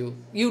from you.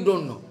 You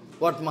don't know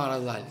what Maharaj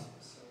is learning.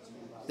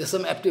 There's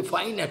some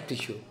fine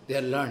aptitude they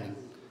are learning.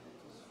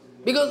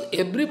 Because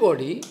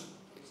everybody,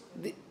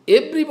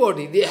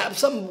 they have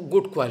some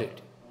good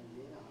quality.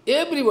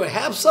 Everybody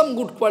have some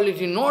good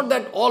quality, not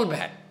that all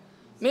bad.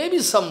 Maybe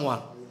some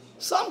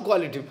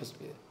quality must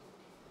be there.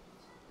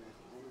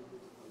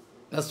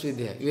 Must be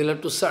there. You will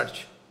have to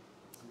search.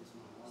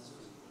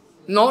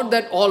 Not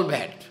that all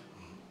bad.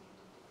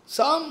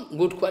 Some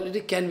good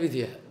quality can be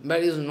there,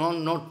 but is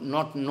not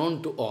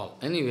known to all.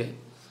 Anyway,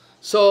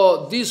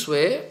 so this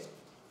way,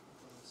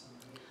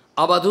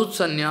 Avadhut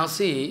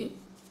Sannyasi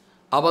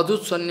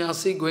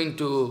going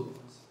to,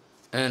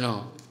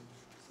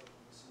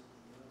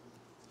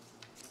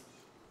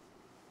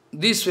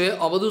 this way,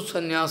 Avadhut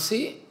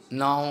Sannyasi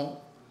now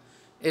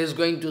is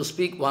going to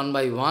speak one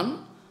by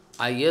one.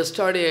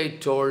 Yesterday I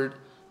told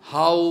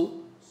how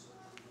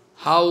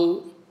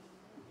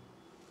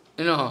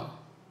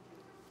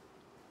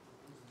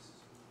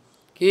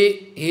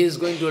he is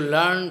going to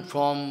learn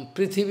from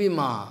Pṛthivī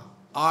Ma,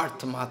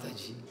 Earth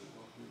Mataji.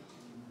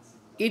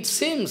 It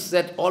seems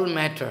that all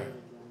matter.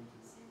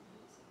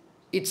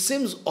 It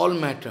seems all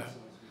matter.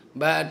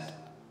 But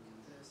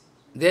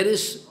there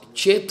is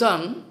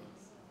Chetan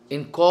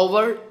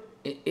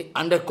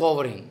under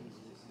covering.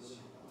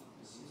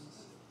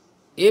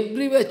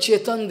 Everywhere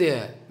Chetan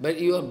there, but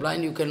you are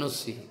blind, you cannot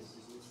see.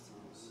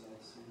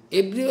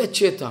 Everywhere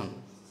Chetan,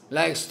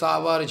 like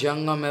Sthavar,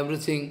 Jangam,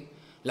 everything,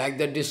 like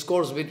the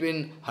discourse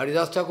between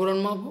Haridas Thakur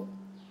and Mahaprabhu.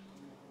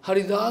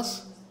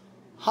 Haridas,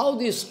 how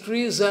these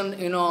trees and,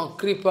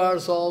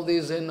 creepers, all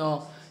these,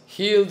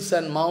 hills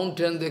and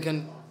mountains, they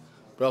can,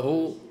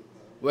 Prabhu,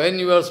 when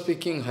you are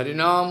speaking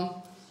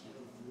Harinam,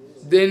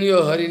 then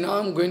your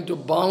Harinam going to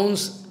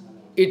bounce.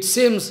 It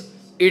seems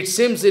it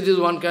is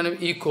one kind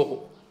of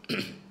echo.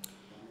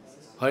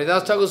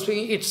 Haridas Thakur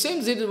speaking, it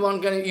seems it is one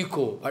kind of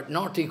echo, but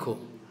not echo.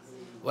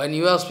 When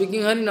you are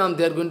speaking Harinam,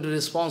 they are going to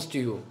respond to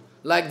you.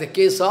 Like the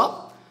case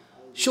of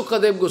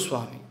Shukadev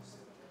Goswami.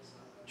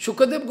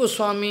 Shukadev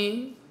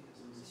Goswami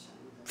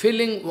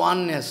feeling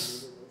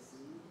oneness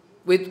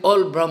with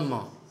all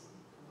Brahma.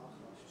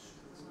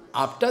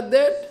 After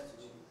that,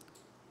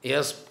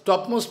 yes,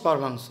 topmost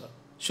Paramahansa.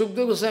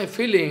 Shukadev Goswami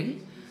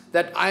feeling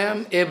that I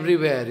am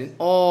everywhere, in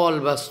all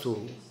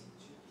Vastu,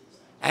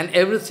 and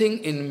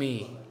everything in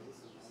me.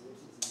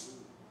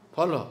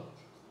 Follow?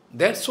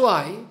 That's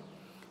why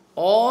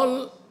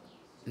all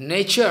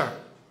nature,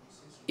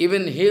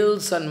 even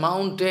hills and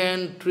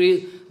mountain,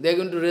 trees, they are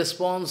going to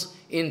respond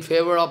in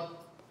favor of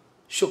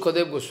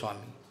Shukadev Goswami.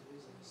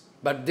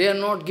 But they are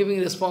not giving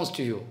response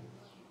to you.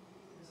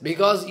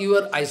 Because you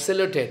are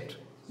isolated.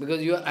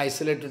 Because you are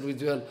isolated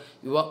with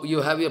you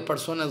have your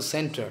personal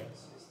center.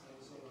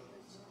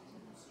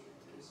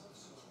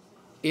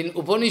 In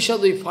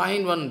Upanishad we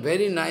find one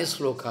very nice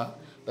sloka,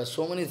 but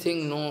so many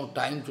things, no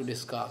time to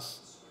discuss.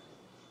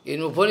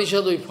 In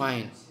Upanishad we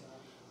find,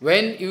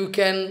 when you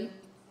can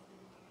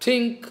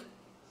think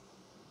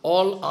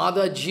all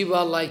other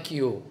jiva like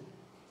you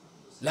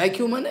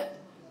mean,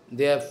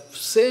 they have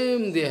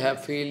same, they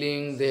have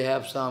feeling, they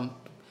have some,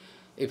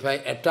 if I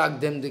attack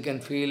them, they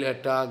can feel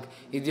attack.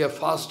 If they are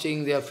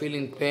fasting, they are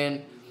feeling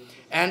pain.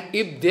 And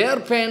if their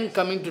pain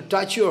coming to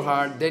touch your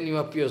heart, then you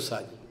are pure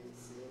sadhu.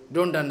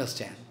 Don't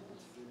understand.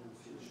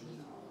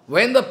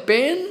 When the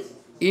pain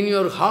in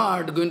your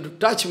heart going to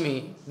touch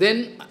me,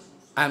 then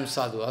I am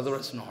sadhu,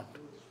 otherwise not.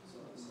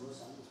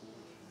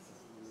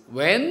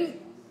 When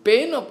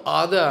pain of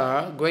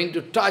other going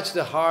to touch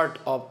the heart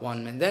of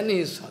one man, then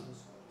he is sadhu.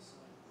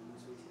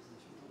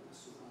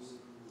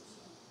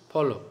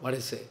 Follow what I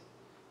say.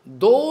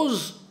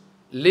 Those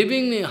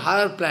living in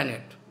higher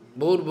planet,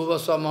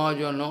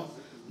 Bhur-Bhuva-Swa-Mahajana,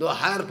 the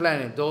higher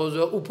planet, those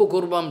who are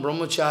Upakurvam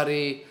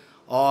Brahmachari,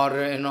 or,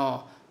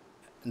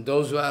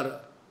 those who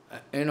are,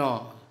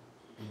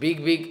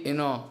 big,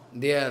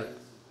 they are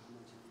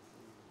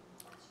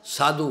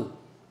sadhu,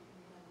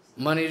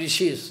 mani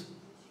rishis,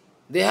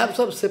 they have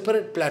some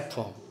separate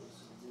platform,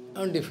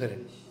 and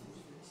different.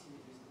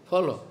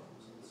 Follow.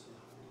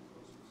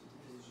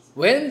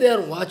 When they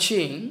are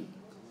watching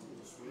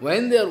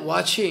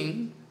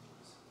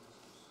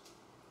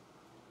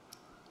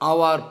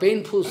our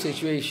painful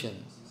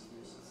situation,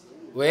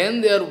 when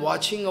they are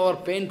watching our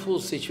painful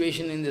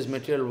situation in this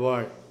material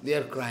world, they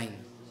are crying.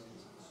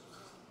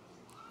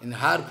 In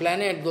higher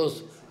planet,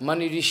 those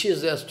mani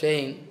rishis they are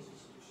staying,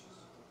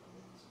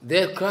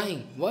 they are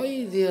crying.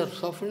 Why they are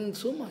suffering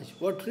so much?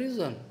 What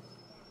reason?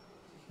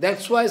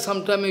 That's why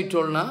sometime I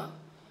told,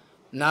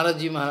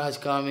 Naraji Maharaj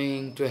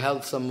coming to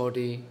help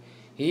somebody.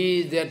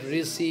 He is that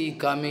rishi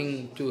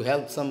coming to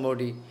help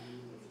somebody.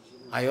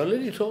 I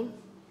already told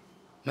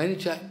many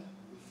times.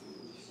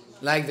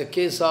 Like the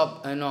case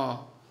of,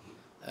 that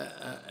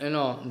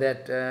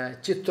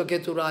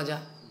Chittaketu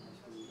Raja.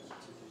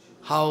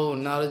 How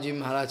Naraji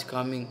Maharaj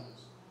coming.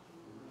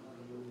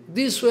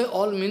 This way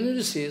all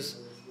minorities,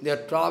 they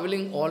are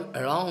traveling all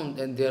around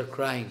and they are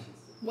crying.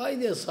 Why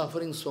they are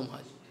suffering so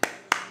much?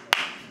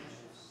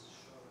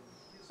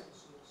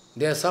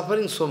 They are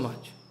suffering so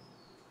much.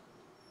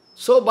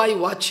 So by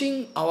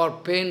watching our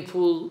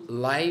painful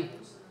life,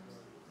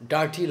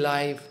 dirty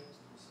life,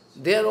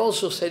 they are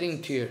also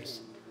shedding tears.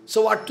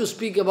 So what to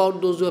speak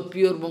about those who are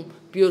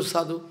pure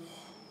sadhu?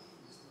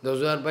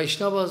 Those who are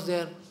Vaiṣṇavas, they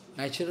are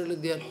naturally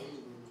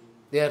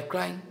they are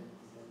crying.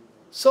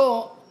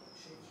 So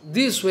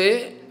this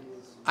way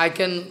I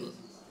can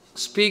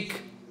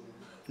speak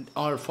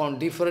or from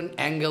different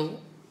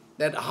angle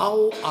that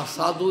how a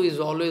sadhu is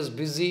always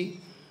busy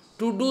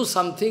to do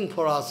something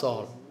for us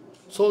all,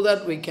 so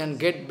that we can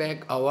get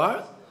back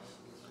our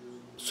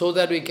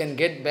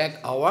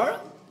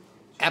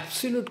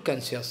absolute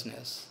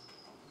consciousness.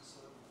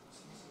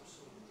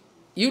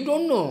 You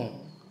don't know.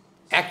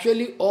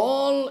 Actually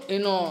all,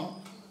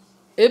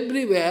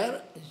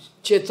 everywhere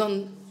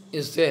Chetan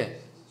is there.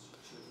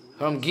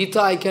 From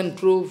Gita I can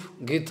prove,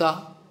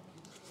 Gita.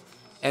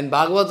 And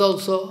Bhagavad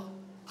also,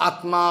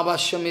 Atma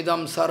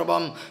Vashyamidam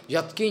Sarvam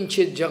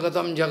Yatkinchit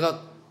Jagatam Jagat,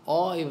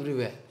 all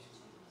everywhere.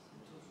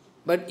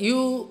 But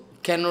you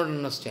cannot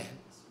understand.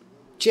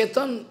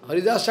 Chetan,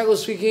 Haridas Thakur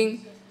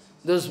speaking,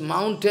 those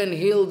mountain,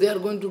 hill, they are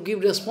going to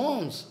give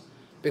response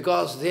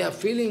because they are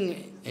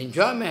feeling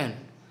enjoyment.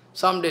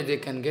 Someday they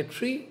can get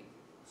free.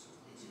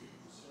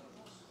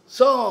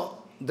 So,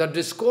 the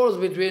discourse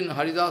between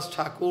Haridas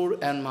Thakur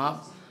and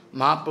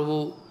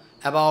Mahaprabhu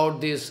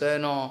about this,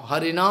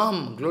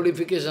 Harinam,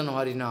 glorification of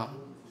Harinam.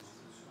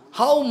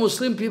 How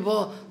Muslim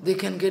people, they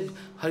can get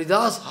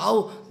Haridas,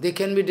 how they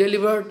can be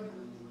delivered?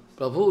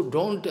 Prabhu,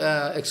 don't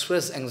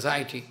express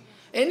anxiety.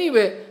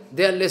 Anyway,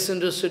 they are less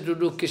interested to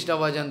do Krishna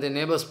Bhajan, they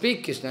never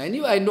speak Krishna.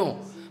 Anyway, I know.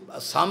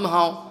 But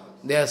somehow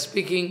they are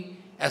speaking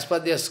as per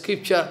their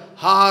scripture,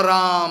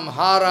 haram,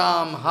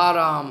 haram,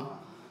 haram,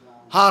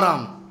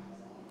 haram.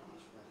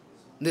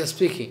 They are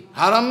speaking.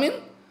 Haram means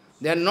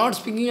they are not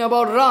speaking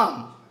about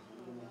Ram.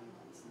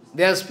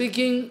 They are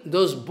speaking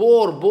those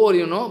boar, boar.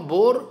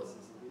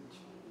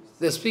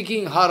 They are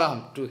speaking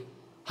haram to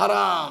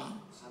haram.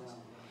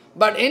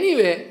 But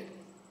anyway,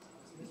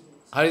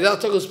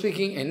 Haridas Thakur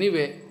speaking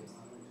anyway,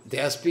 they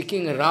are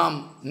speaking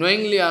Ram,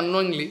 knowingly,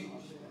 unknowingly,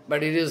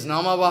 but it is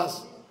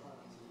Namavas.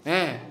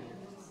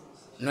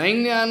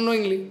 Knowingly,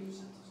 unknowingly.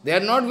 They are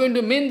not going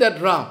to mean that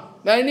Ram.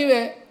 But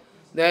anyway,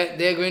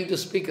 they are going to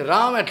speak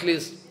Ram at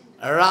least.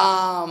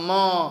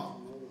 Rama.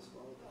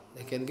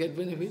 They can get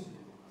benefit.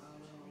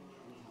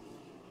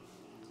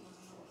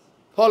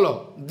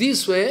 Follow.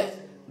 This way,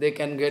 they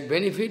can get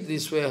benefit.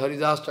 This way,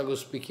 Haridas Thakur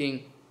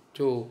speaking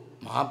to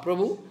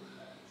Mahaprabhu.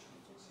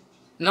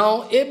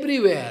 Now,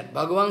 everywhere,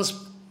 Bhagavan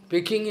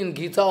speaking in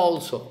Gita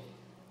also,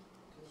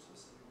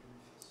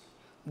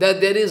 that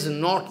there is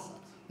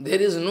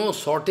no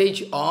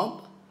shortage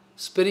of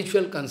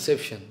spiritual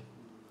conception.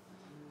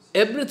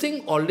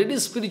 Everything already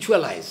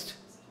spiritualized.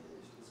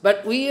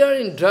 But we are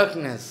in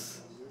darkness,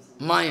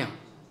 Maya.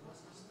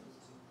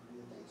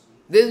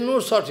 There is no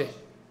shortage.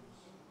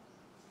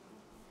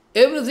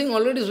 Everything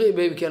already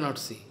we cannot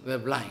see. We are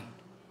blind.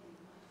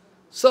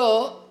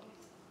 So,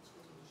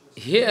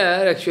 here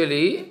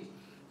actually,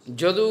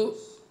 Jadu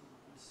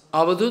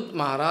Avadhut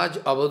Maharaj,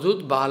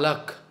 Avadhut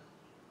Balak.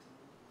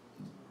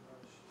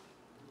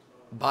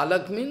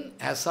 Balak means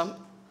has some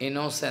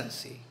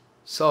innocency.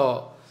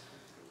 So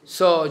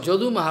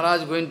Jadu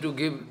Maharaj going to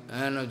give,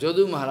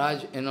 Jadu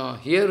Maharaj,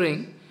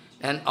 hearing,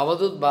 and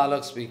Avadhut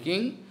Balak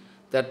speaking,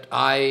 that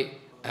I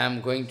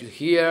am going to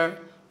hear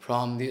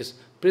from this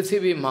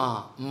Pṛthivī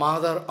Ma,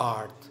 Mother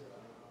Earth.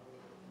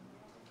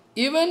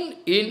 Even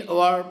in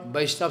our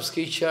Vaishnava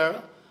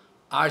scripture,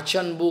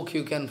 Archan book,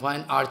 you can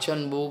find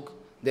Archan book,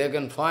 there you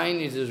can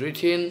find it is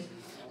written,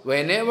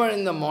 whenever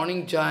in the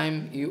morning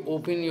time you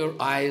open your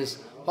eyes,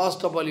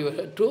 first of all you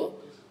have to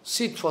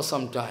sit for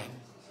some time,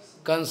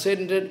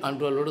 concentrate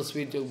unto a lotus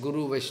feet of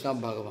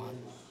Guru-Vaisnava Bhagavan.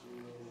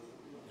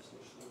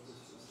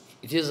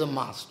 It is a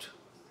must.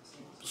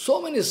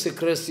 So many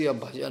secrecy of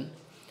bhajan.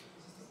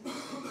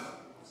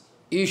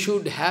 You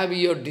should have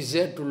your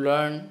desire to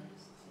learn,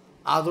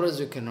 otherwise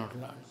you cannot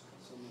learn.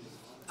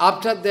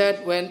 After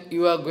that, when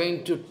you are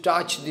going to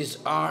touch this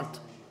earth,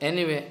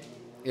 anyway,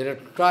 you have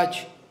to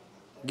touch,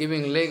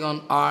 giving leg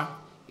on earth,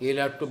 you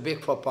have to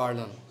beg for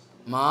pardon.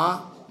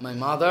 Ma, my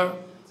mother,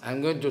 I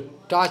am going to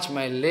touch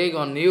my leg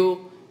on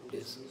you,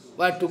 please.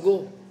 Where to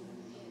go?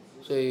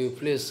 So you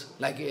please,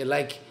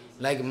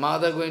 like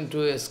mother going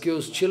to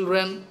excuse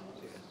children.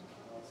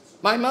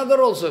 My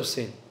mother also have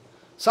seen.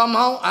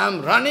 Somehow I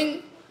am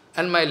running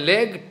and my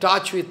leg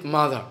touch with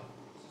mother.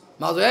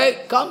 Mother,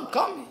 hey, come.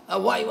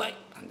 Why?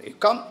 And they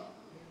come,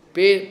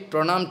 pay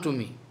pranam to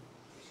me.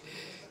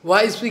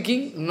 Why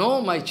speaking?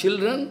 No, my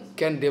children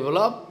can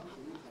develop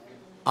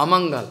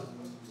amangal.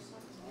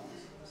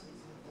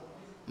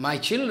 My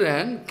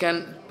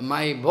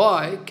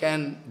boy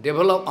can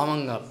develop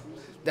amangal.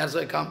 That's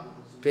why come,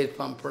 pay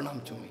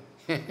pranam to me.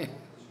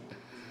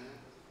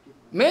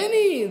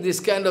 Many this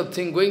kind of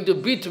thing going to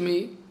beat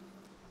me,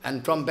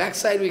 and from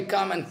backside we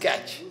come and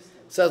catch.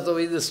 So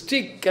with the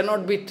stick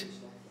cannot beat.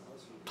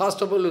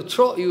 First of all you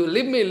throw, you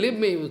leave me,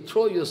 you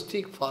throw your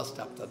stick first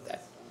after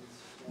that.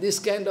 This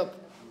kind of...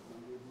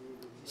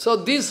 So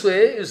this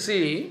way, you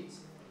see,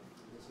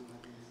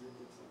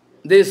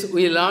 this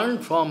we learn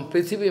from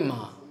Pṛthivī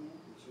Ma.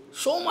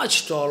 So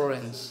much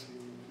tolerance.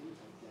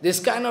 This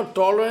kind of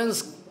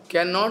tolerance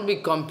cannot be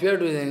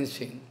compared with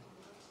anything.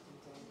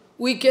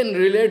 We can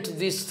relate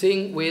this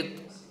thing with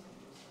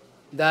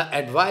the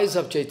advice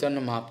of Chaitanya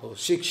Mahaprabhu,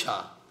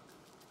 Shiksha.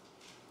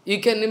 You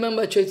can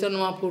remember Chaitanya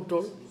Mahaprabhu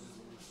told,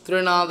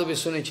 Trināda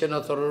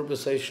Visunicena Tarur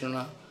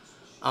Visaishana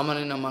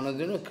Amanina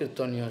Manadina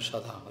Kirtanya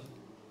Sadhavan.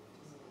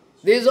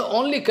 There is the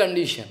only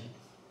condition.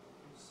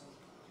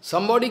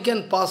 Somebody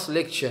can pass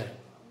lecture,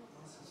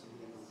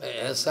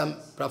 has some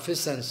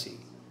proficiency,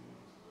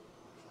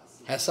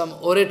 has some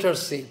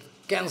oratorship,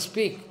 can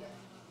speak,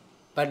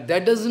 but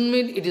that doesn't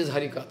mean it is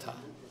Harikatha.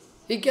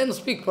 He can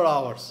speak for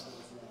hours,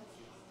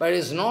 but it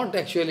is not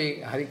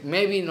actually,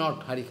 maybe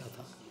not Harikatha.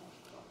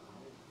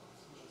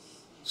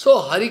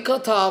 So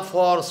Harikatha,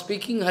 for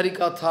speaking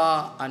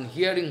Harikatha and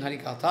hearing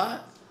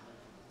Harikatha,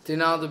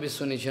 Trināda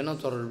Visunicena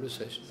Tarur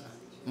Visaishana,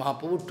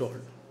 Mahaprabhu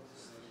told.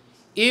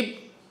 If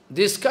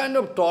this kind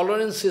of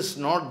tolerance is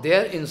not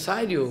there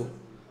inside you,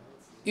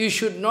 you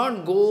should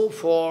not go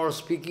for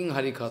speaking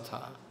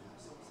Harikatha.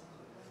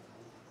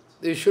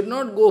 You should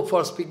not go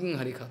for speaking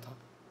Harikatha,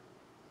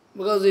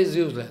 because it is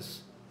useless.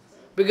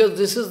 Because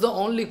this is the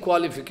only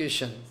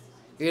qualification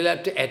you will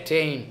have to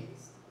attain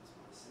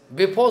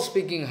before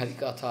speaking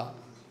Harikatha.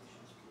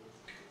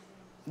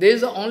 There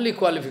is the only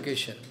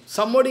qualification.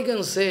 Somebody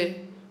can say,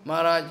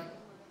 Maharaj,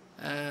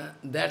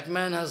 that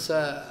man has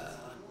a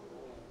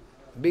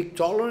big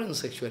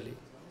tolerance actually,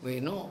 we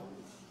know.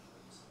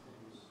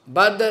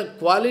 But the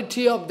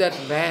quality of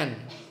that man,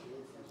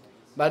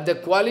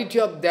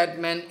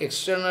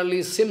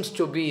 externally seems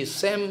to be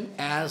same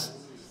as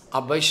a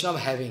Vaishnava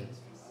having,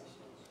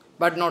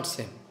 but not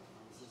same.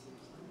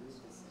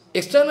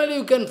 Externally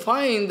you can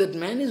find that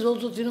man is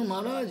also,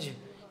 Maharaj,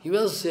 he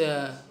was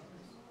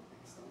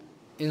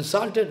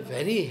insulted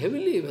very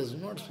heavily, he was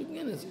not speaking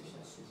anything.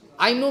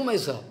 I know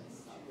myself.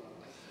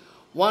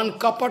 One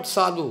kapat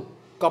sadhu,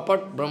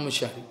 kapat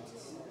brahmachari,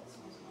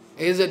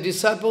 he is a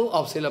disciple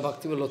of Srila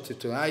Bhakti.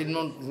 I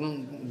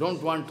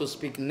don't want to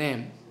speak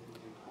name.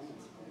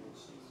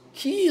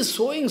 He is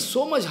showing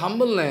so much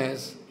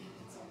humbleness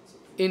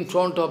in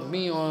front of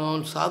me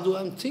on sadhu.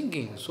 I am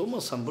thinking, so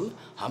much humble.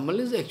 Humble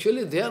is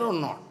actually there or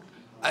not?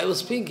 I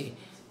was thinking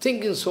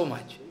so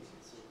much.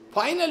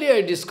 Finally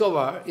I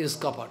discover is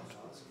kapat.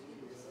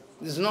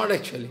 This is not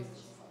actually.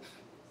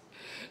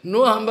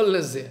 No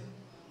humbleness there.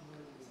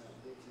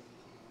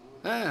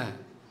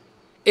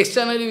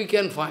 Externally we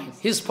can find.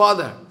 His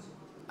father,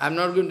 I am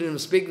not going to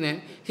speak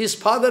name, his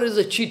father is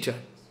a cheater.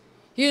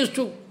 He used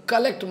to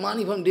collect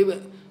money from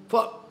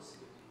for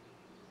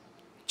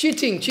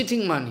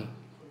cheating money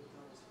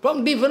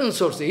from different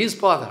sources, his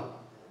father,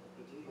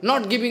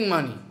 not giving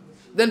money.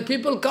 Then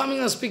people coming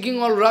and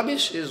speaking all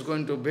rubbish, he is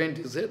going to bend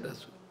his head.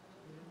 That's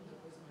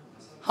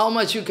how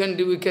much you can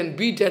do, we can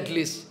beat at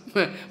least,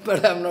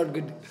 but I am not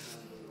good.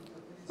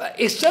 But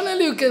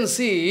externally you can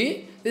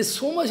see, there is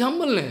so much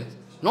humbleness,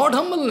 not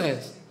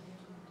humbleness.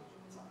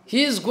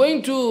 He is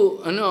going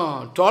to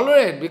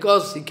tolerate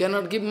because he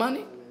cannot give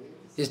money.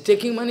 He is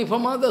taking money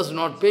from others,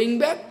 not paying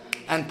back,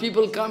 and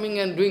people coming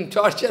and doing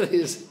torture, he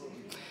is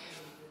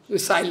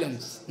with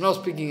silence, not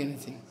speaking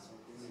anything.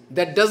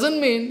 That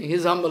doesn't mean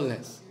his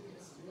humbleness.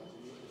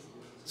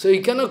 So he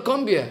cannot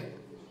compare.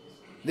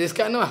 This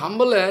kind of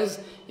humbleness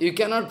you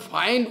cannot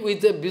find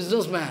with a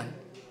businessman.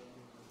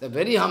 They're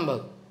very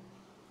humble.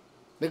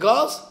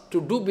 Because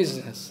to do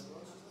business,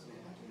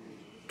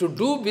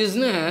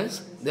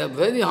 they are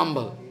very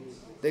humble.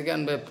 They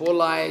can be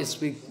polite,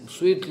 speak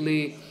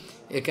sweetly,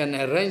 you can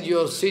arrange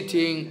your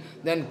sitting,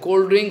 then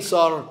cold drinks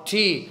or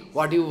tea,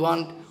 what you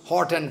want,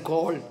 hot and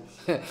cold.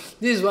 This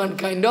is one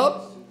kind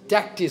of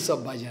tactics of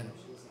bhajan.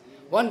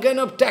 One kind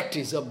of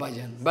tactics of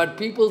bhajan. But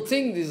people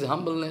think this is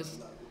humbleness.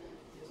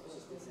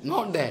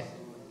 Not that.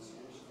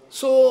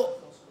 So,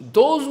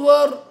 those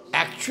were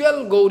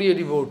actual Gauriya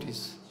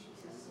devotees,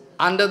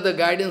 under the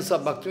guidance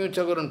of Bhaktivinoda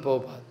Thakur and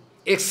Prabhupada.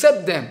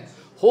 Except them,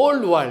 whole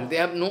world, they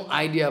have no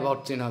idea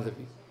about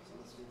Srinadevi.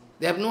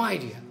 They have no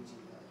idea.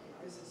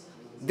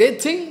 They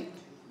think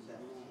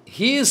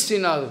he is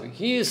Srinadevi,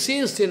 she is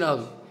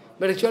Srinadevi,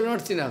 but actually not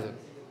Srinadevi.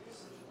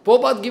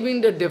 Prabhupada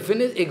giving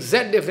the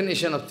exact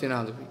definition of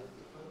Srinadevi.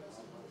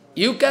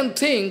 You can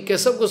think,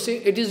 Keshav Goswami,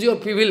 it is your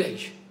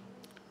privilege.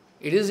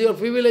 It is your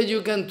privilege,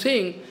 you can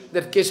think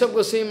that Keshav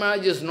Goswami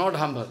Maharaj is not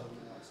humble.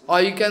 Or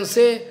you can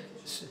say,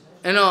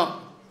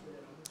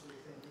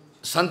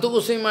 Santu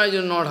Goswami Maharaj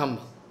is not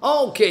humble.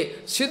 Oh, okay,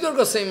 Siddhar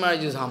Goswami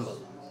Maharaj is humble.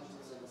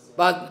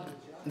 But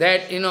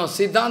that,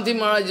 Siddhanta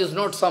Maharaj is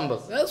not humble.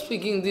 They are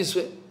speaking this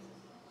way.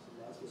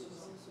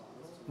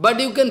 But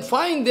you can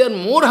find they are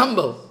more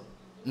humble,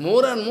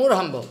 more and more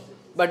humble.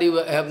 But you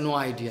have no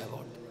idea about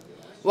it.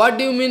 What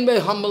do you mean by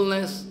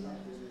humbleness?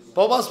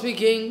 Prabhupada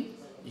speaking,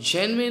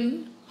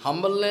 genuine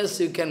humbleness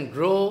you can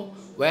grow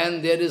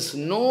when there is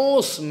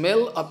no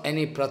smell of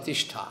any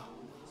pratishtha.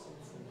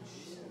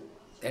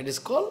 That is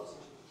called.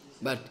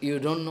 But you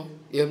don't know.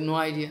 You have no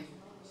idea.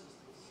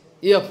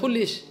 You are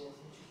foolish.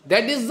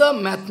 That is the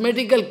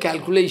mathematical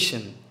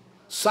calculation,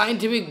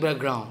 scientific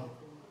background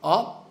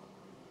of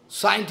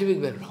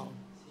scientific background.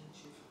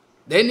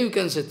 Then you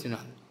can say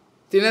Tinada.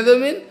 Tinada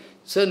means,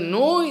 so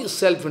no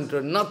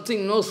self-interest,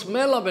 nothing, no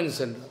smell of any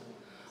self-interest.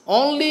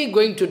 Only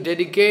going to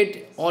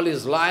dedicate all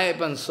his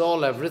life and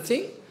soul,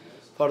 everything,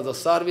 for the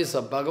service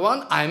of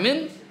Bhagavan, I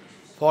mean,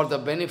 for the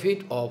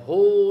benefit of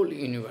whole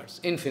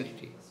universe,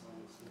 infinity.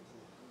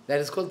 That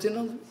is called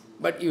Tinada.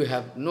 But you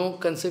have no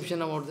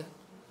conception about that.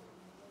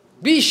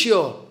 Be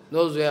sure,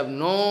 those who have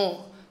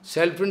no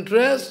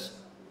self-interest,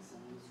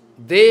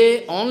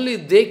 only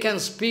they can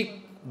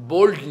speak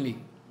boldly.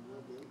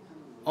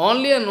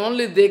 Only and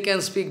only they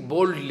can speak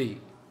boldly.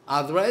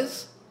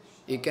 Otherwise,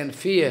 you can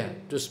fear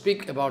to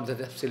speak about that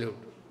absolute.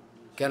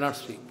 Cannot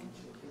speak.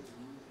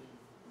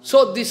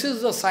 So this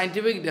is the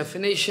scientific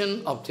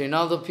definition of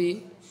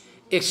Trinadapi.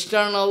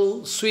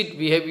 External sweet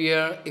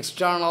behavior,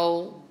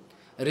 external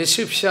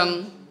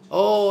reception.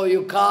 Oh,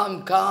 you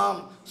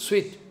calm,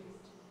 sweet.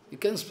 You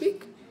can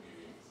speak.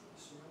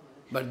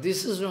 But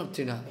this is not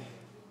Trinadapi.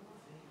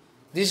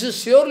 This is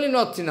surely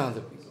not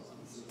Trinadapi.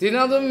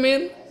 Trinadapi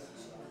means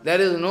there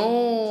is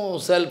no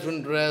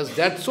self-interest.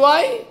 That's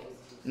why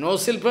no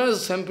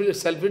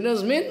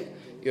self-interest means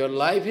your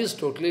life is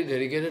totally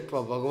dedicated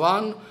for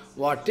Bhagavan.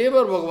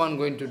 Whatever Bhagavan is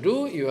going to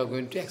do, you are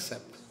going to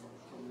accept.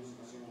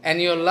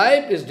 And your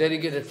life is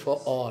dedicated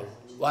for all.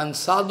 One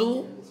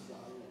sadhu,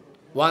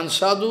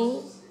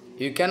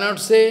 you cannot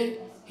say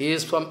he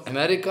is from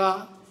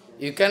America.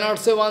 You cannot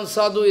say one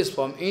sadhu is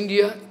from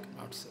India. You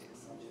cannot say.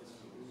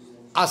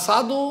 A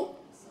sadhu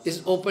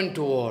is open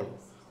to all.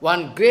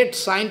 One great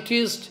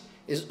scientist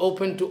is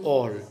open to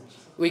all.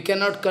 We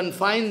cannot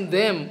confine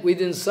them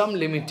within some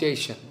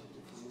limitation.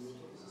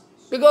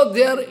 Because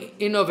their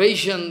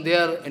innovation,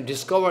 their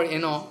discovery,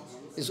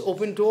 is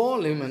open to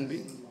all human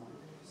beings.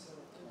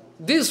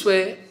 This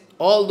way,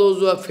 all those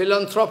who are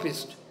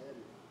philanthropists,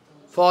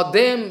 for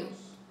them,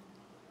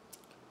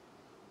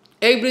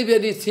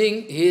 everybody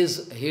thinks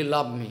he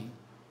loved me.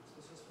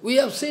 We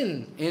have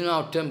seen in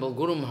our temple,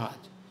 Guru Maharaj,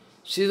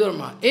 Sridhar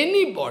Maharaj,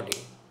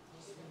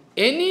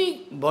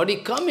 anybody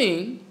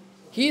coming,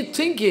 he is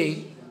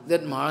thinking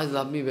that Maharaj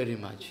loved me very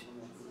much.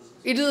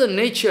 It is the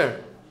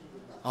nature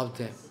of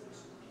them.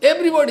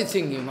 Everybody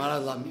thinking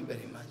Maharaj loved me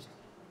very much.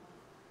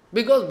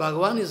 Because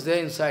Bhagavan is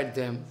there inside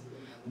them.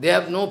 They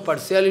have no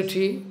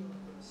partiality,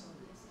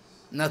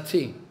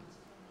 nothing.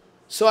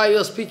 So I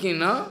was speaking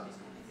now.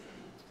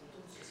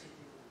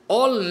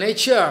 All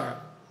nature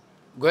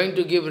going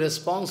to give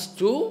response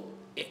to,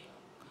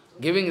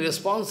 giving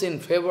response in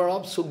favor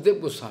of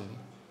Sukadeva Goswami.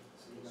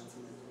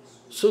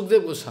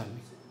 Sukadeva Goswami.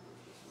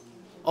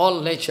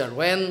 All nature.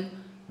 When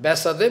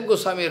Vyasadeva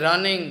Goswami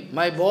running,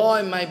 my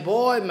boy,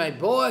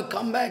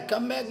 come back,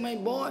 my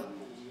boy.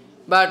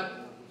 But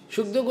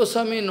Sukadeva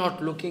Goswami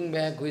not looking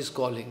back, who is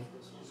calling.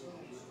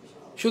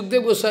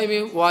 Sukadeva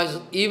Goswami was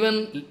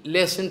even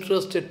less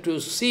interested to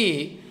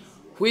see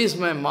who is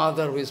my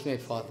mother, who is my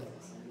father.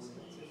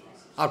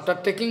 After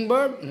taking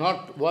birth,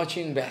 not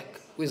watching back,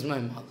 who is my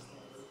mother,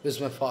 who is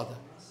my father,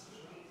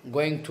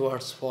 going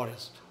towards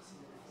forest,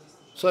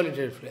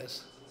 solitary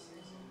place.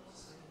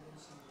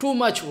 Too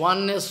much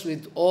oneness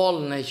with all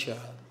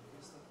nature.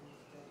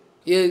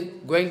 He is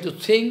going to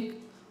think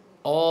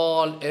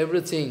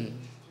everything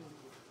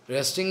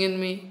resting in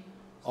me,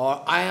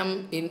 or I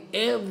am in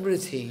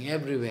everything,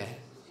 everywhere.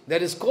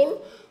 That is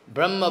called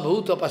Brahma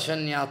Bhuta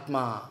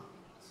Pasanyatma.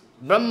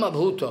 Brahma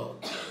Bhuta.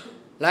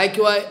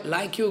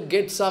 Like you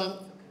get some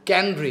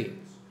candy,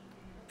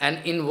 and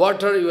in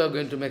water you are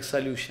going to make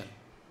solution.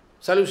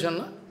 Solution,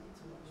 no?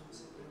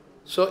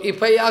 So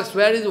if I ask,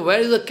 where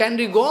is the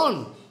candy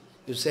gone?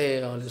 You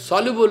say, oh,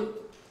 soluble.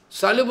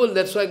 Soluble,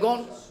 that's why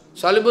gone.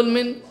 Soluble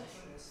means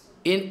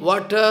in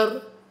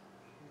water,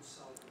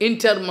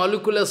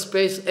 intermolecular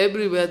space,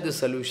 everywhere the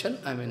solution,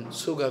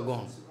 sugar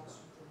gone.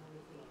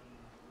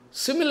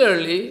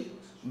 Similarly,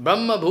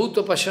 Brahma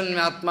Bhuta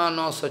Pasanyatma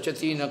na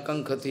sachati na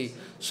kankati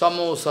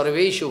samo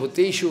sarveshu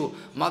huteshu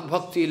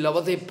madbhakti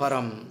lavate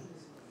param.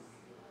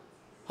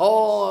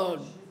 Oh,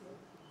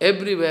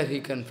 everywhere he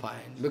can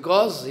find,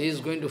 because he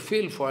is going to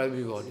feel for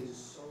everybody.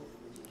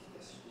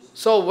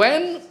 So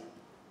when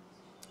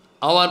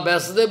our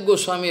Vyasadeva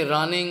Goswami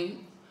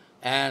running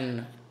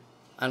and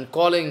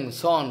calling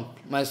son,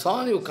 my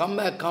son, you come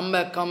back, come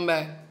back, come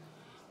back.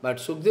 But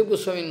Sukadeva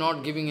Goswami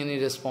not giving any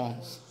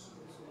response.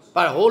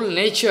 But whole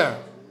nature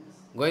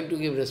going to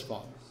give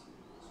response.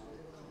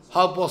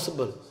 How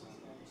possible?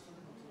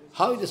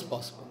 How it is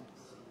possible?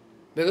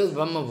 Because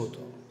Brahma Bhuta.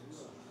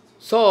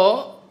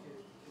 So,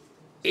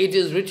 it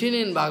is written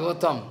in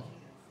Bhagavatam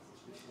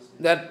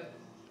that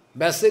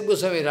Vyasadeva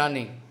Goswami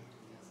running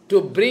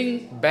to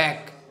bring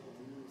back.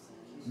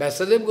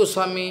 Vyasadeva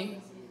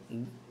Goswami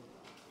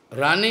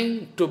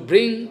running to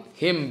bring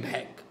him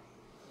back.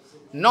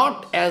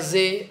 Not as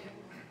a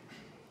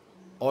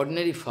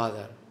ordinary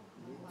father.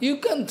 You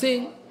can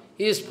think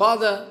he is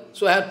father,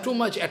 so I have too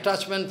much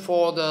attachment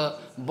for the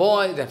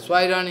boy, that's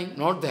why running.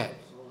 Not that.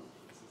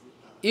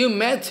 You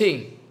may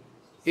think,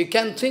 you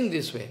can think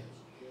this way,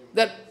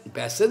 that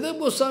Vyasadeva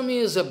Goswami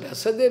is a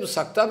Vyasadeva,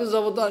 Saktavis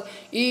avatar.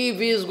 If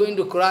he is going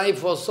to cry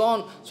for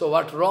son, so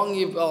what wrong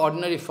if an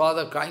ordinary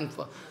father crying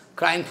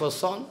for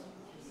son?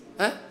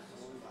 Eh?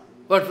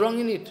 What wrong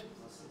in it?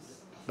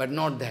 But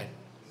not that.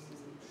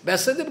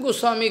 Vyasadeva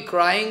Goswami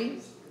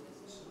crying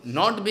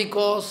not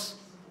because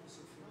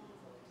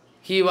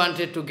he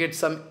wanted to get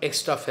some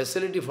extra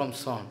facility from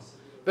son,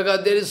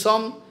 because there is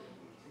some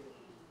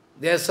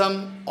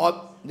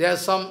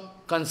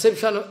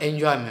conception of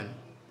enjoyment.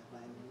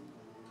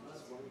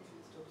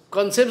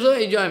 Concepts of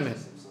enjoyment.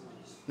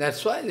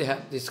 That's why they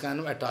have this kind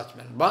of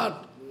attachment.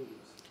 But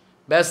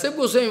Vyasadeva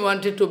Goswami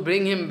wanted to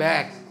bring him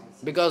back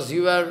because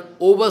you were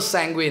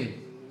over-sanguine.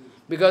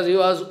 Because he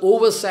was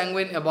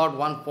over-sanguine about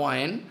one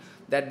point,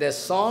 that the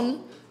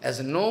son has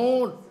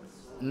no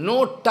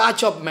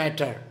touch of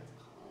matter.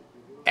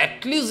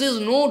 At least there is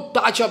no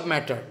touch of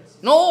matter.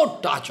 No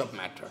touch of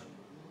matter.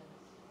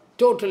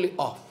 Totally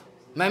off.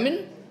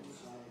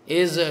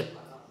 Is a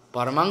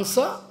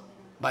Paramahansa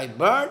by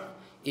birth.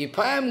 If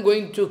I am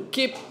going to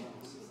keep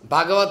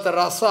Bhagavata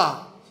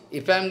rasa,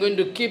 if I am going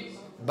to keep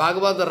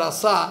Bhagavata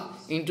rasa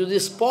into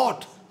this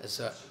pot,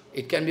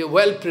 it can be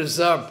well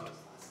preserved.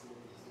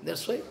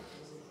 That's why.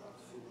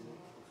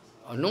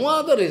 Or no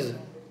other reason.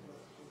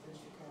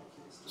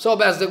 So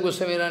Vyasadeva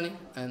Goswami running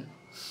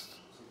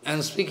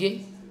and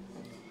speaking.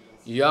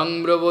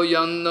 Yang bravo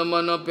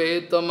yandamana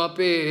petam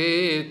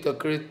apeta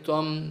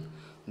kritvam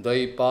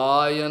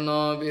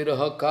daipayana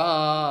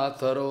virhaka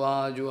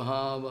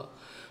tarvajuhava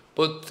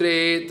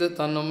putret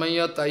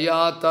tanmaya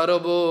taya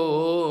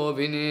tarvo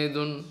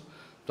vinedun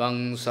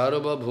tvang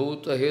sarva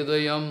bhuta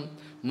hidayam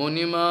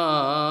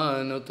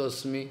muniman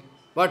tasmi.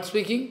 What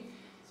speaking?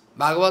 In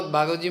Bhagavad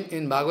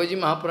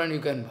Mahapuran you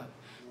can buy.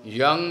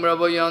 Yang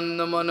bravo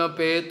yandamana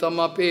petam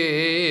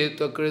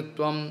apeta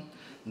kritvam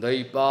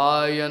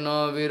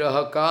daipayana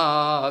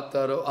virahaka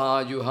taro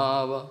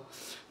ajuhava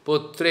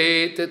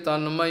putrete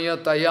tanmaya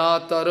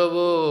taya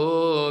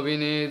tarvo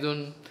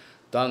vinedun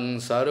tang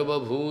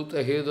sarva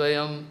bhuta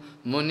hidayam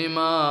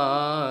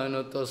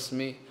muniman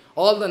tasmi.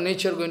 All the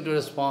nature going to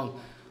respond.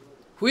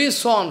 Who is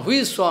son? Who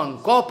is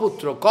son? Ka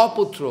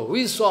putro. Who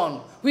is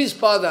son? Who is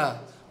father?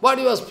 What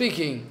you are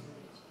speaking?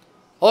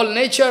 All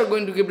nature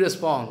going to give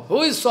response.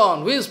 Who is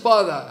son? Who is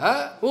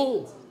father?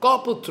 Who?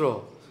 Ka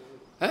putro.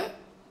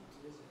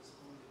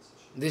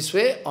 This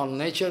way, all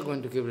nature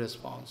going to give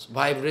response.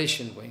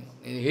 Vibration going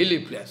on in a hilly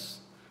place.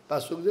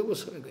 Sukadeva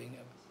Goswami going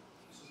up.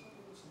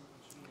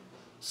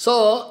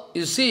 So,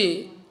 you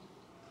see,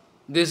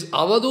 this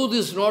Avadut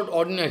is not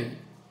ordinary.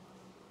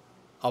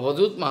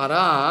 Avadut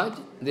Maharaj,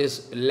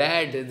 this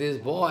lad, this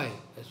boy,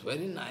 is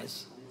very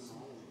nice.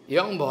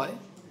 Young boy,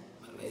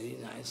 very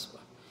nice boy.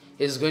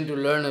 He is going to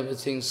learn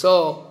everything.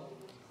 So,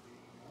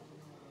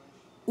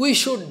 we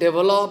should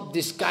develop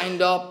this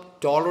kind of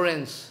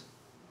tolerance.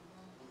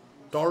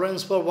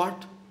 Tolerance for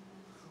what?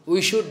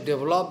 We should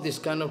develop this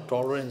kind of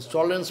tolerance.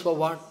 Tolerance for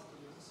what?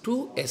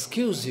 To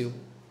excuse you.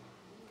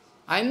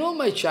 I know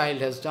my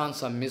child has done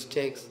some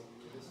mistakes.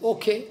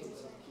 Okay.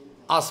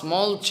 A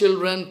small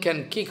children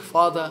can kick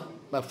father,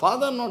 but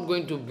father not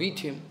going to beat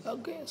him.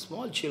 Okay,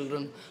 small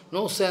children,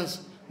 no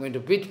sense, going to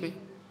beat me,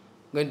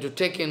 going to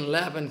take in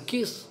lap and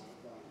kiss.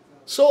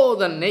 So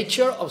the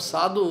nature of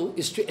sadhu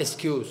is to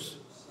excuse.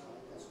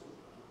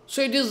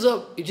 So it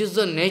is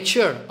the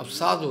nature of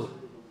sadhu.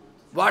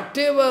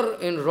 Whatever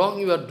in wrong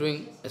you are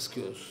doing,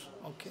 excuse.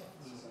 Okay.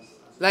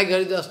 like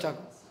Haridas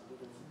Thakur.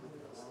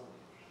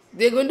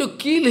 They are going to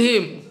kill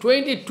him,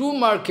 22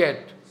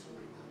 market.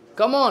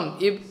 Come on,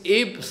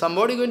 if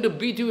somebody is going to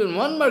beat you in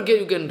one market,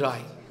 you can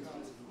die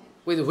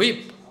with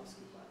whip.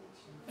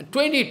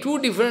 22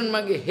 different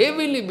market,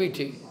 heavily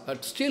beating,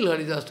 but still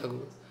Haridas Thakur,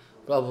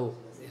 Prabhu,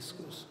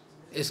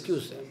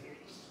 excuse them.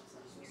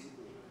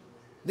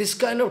 This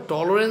kind of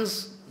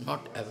tolerance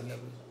not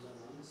available.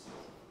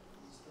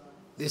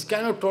 This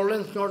kind of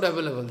tolerance not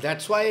available.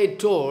 That's why I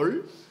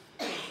told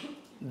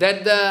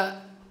that the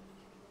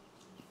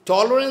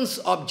tolerance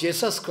of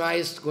Jesus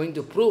Christ going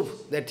to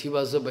prove that he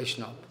was a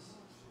Vaishnava.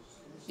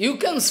 You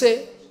can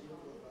say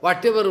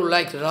whatever you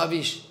like,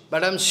 rubbish,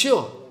 but I'm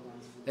sure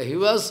that he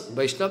was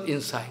Vaishnava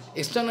inside.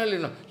 Externally,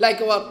 no.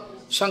 Like our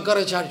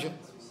Shankaracharya.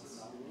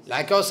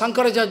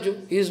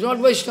 He is not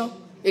Vaishnava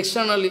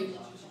externally,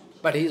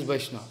 but he is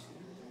Vaishnava.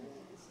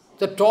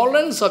 The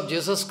tolerance of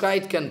Jesus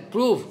Christ can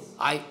prove.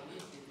 I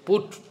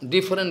put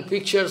different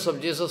pictures of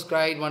Jesus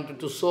Christ, wanted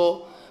to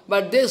show,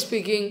 but they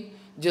speaking,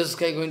 Jesus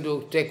Christ going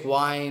to take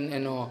wine,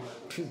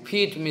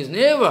 feed means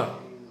never,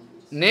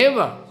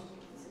 never.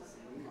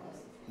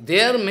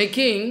 They are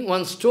making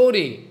one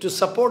story to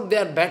support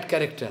their bad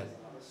character.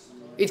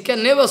 It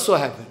can never so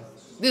happen.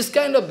 This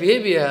kind of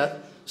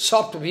behavior,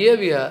 soft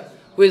behavior,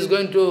 who is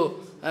going to,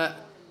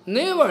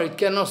 never, it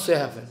cannot so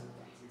happen.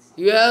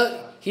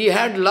 He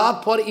had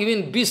love for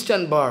even beasts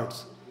and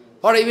birds,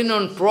 or even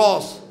on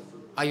cross.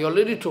 I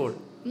already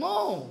told.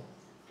 No.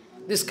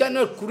 This kind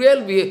of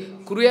cruel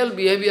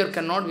behavior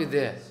cannot be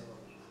there.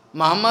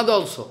 Muhammad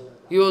also,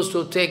 he used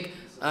to take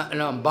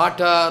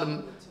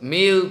butter,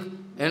 milk,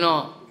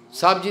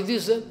 sabji,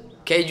 this,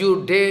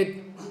 kaju,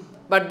 date.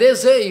 But they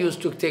say he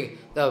used to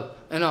take the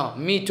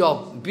meat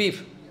of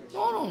beef.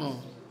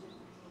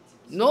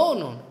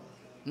 No,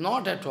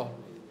 not at all.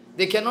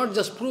 They cannot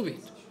just prove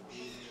it.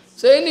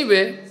 So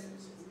anyway,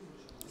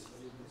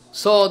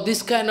 so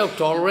this kind of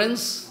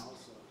tolerance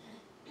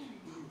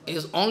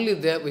is only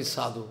there with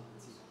sadhu.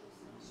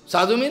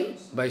 Sadhu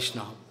means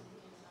Vaishnava.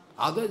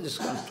 Otherwise, this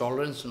kind of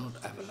tolerance is not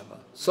available.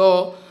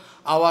 So,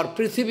 our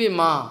Pṛthivī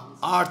Ma,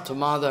 Earth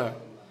Mother,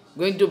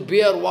 going to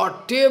bear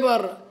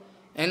whatever,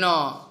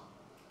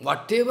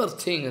 whatever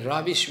thing,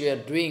 rubbish we are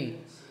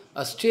doing,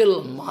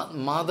 still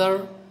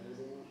Mother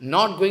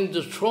not going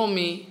to throw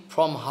me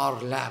from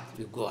her lap,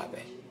 you go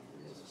away.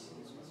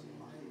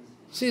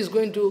 She is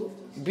going to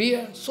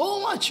bear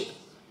so much,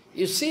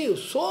 you see,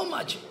 so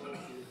much.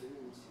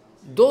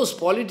 Those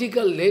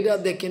political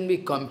leaders, they can be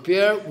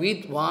compared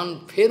with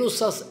one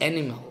ferocious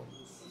animal.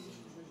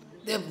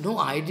 They have no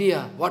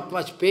idea what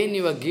much pain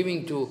you are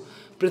giving to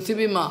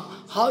Pṛthivī Ma,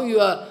 how you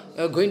are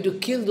going to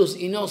kill those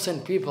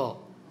innocent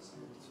people.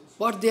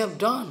 What they have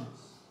done.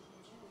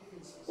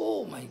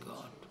 Oh my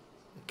God,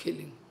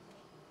 killing.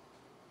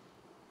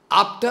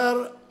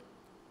 After,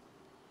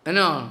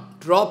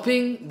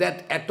 dropping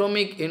that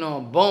atomic,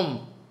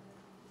 bomb,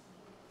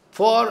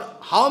 for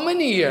how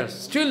many years,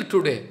 still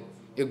today,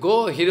 you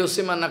go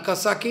Hiroshima,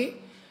 Nagasaki,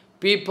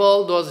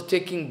 people, those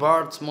taking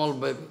birth, small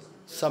baby,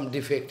 some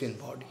defect in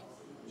body,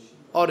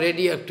 or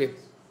radioactive.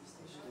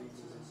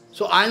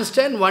 So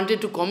Einstein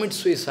wanted to commit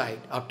suicide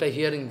after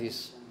hearing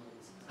this.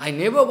 I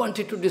never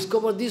wanted to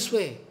discover this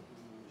way.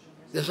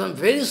 There's some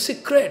very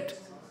secrets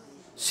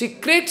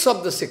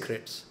of the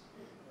secrets.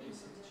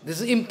 This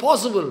is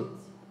impossible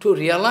to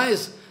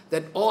realize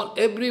that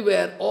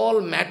everywhere, all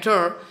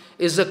matter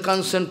is a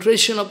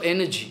concentration of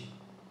energy.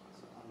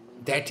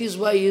 That is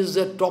why he is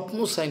the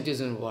topmost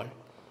scientist in the world.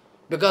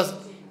 Because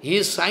he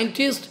is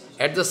scientist,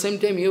 at the same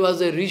time he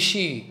was a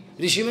rishi.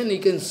 Rishi means he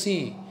can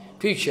see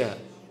future,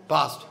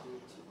 past.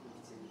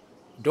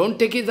 Don't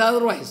take it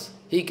otherwise.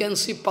 He can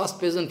see past,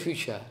 present,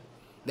 future.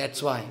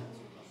 That's why.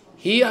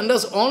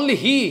 Only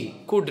he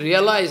could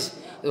realize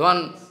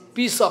one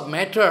piece of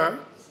matter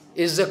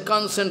is the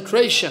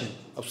concentration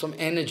of some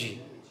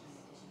energy.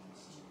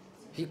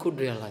 He could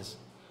realize.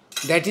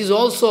 That is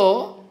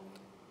also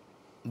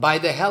by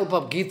the help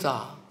of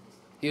Gita.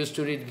 He used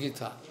to read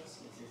Gita,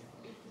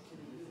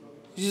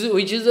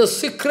 which is a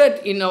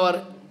secret in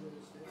our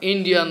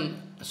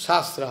Indian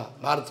Shastra,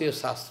 Bharatiya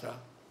Shastra.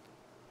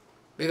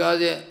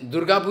 Because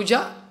Durga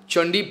Puja,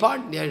 Chandi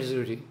part, there is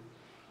written,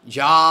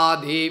 Ja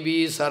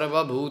Devi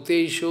Sarva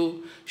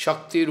Bhuteshu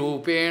Shakti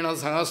Rupena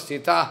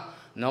Sangasthita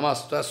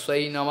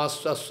Namastasvai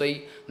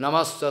Namastasvai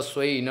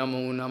Namastasvai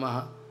Namo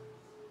Namaha.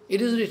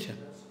 It is written.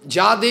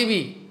 Ja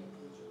Devi,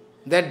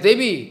 that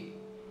Devi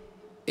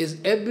is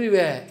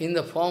everywhere in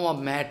the form of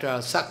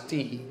matter,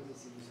 Shakti.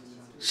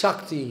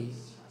 Shakti.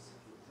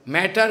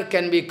 Matter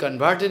can be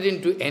converted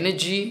into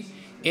energy.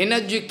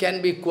 Energy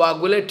can be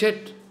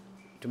coagulated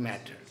to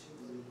matter.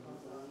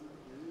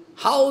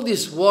 How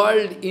this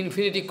world,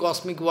 infinity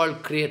cosmic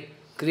world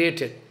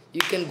created,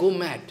 you can go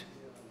mad.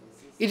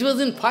 It was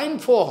in fine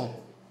form.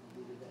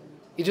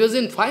 It was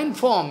in fine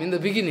form in the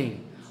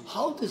beginning.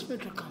 How this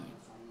matter coming?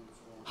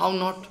 How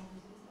not?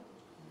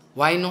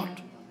 Why not?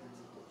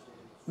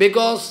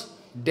 Because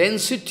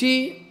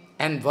density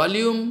and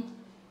volume,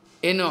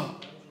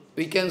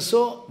 we can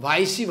show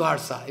vice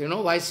versa. You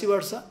know vice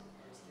versa?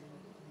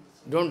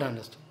 Don't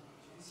understand.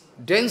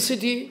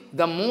 density,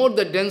 the more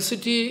the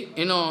density,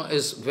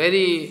 is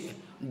very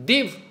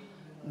deep,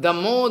 the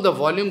more the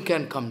volume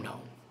can come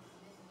down.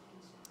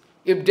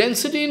 If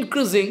density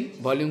increasing,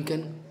 volume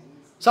can.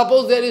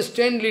 Suppose there is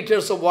 10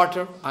 liters of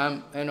water, I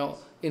am,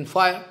 in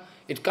fire,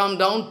 it come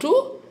down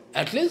to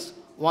at least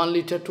 1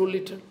 liter, 2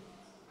 liter.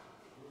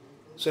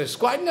 So it's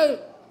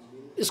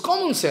it's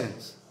common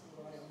sense.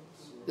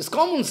 It's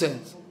common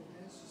sense.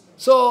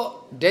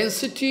 So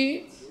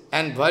density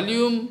and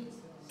volume,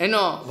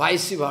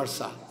 vice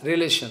versa,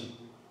 relation.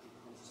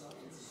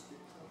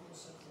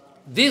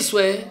 This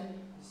way,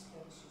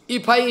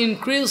 if I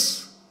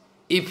increase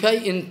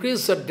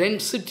the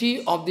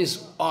density of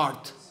this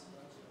earth,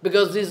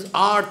 because this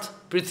earth,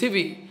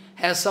 Pṛthivī,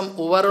 has some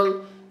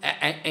overall,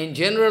 in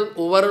general,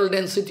 overall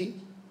density.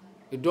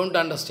 You don't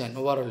understand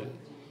overall.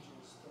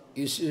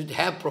 You should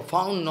have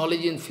profound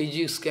knowledge in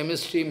physics,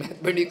 chemistry,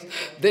 mathematics,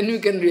 then you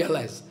can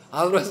realize.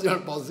 Otherwise, it's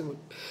not possible.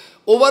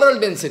 Overall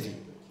density.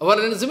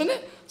 Overall density means,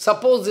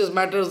 suppose this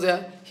matter is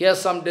there, here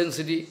some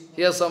density,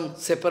 here some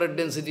separate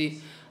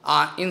density.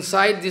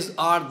 Inside this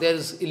earth, there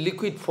is a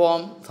liquid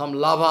form, some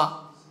lava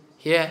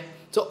here.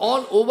 So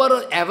all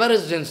overall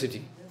average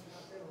density.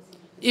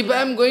 If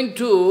I am going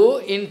to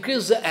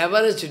increase the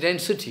average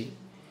density,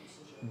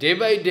 day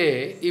by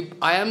day, if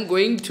I am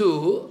going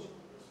to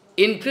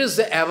increase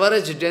the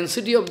average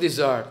density of this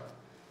earth,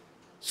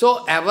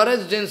 so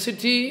average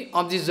density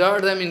of this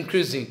earth I am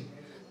increasing,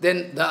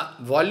 then the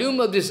volume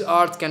of this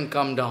earth can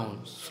come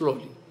down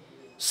slowly.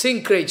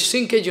 Shrinkage,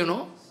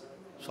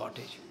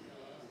 shortage.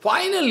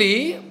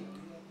 Finally,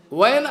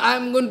 when I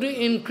am going to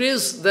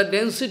increase the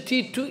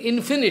density to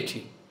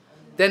infinity,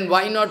 then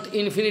why not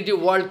infinity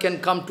world can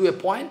come to a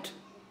point?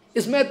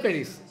 It's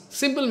mathematics,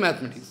 simple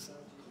mathematics.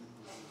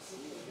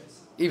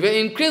 If I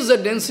increase the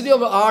density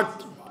of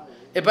earth,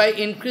 if I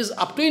increase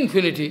up to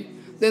infinity,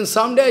 then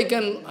someday I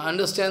can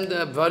understand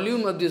the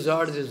volume of this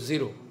earth is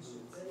zero.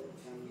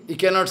 You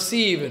cannot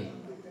see even.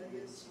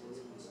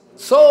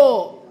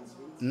 So,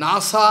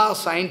 NASA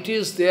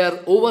scientists, they are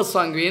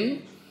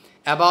over-sanguine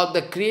about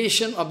the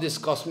creation of this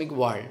cosmic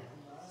world.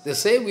 They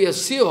say, we are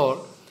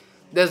sure,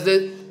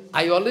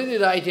 I already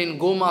write in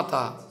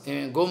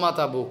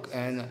Gomata book,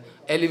 and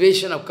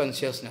elevation of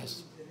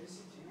consciousness.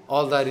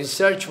 All the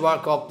research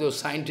work of those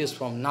scientists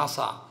from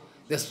NASA.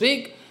 They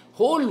speak,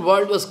 whole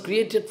world was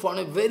created from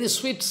a very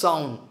sweet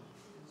sound.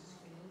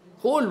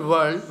 Whole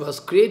world was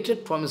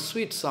created from a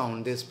sweet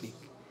sound, they speak.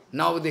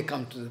 Now they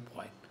come to the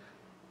point.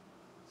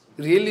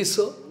 Really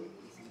so?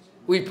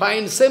 We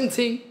find same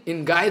thing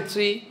in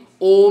Gayatri,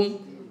 Om,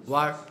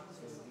 what?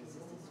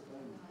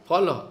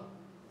 Follow?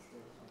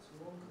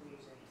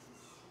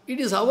 It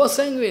is our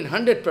sanguine,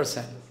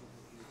 100%.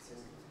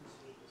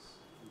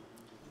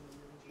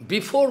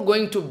 Before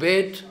going to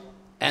bed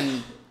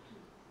and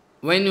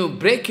when you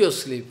break your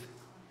sleep,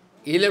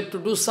 you'll have to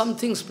do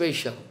something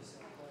special,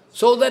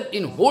 so that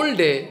in whole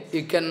day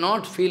you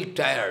cannot feel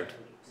tired.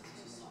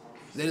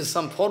 There is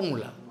some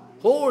formula.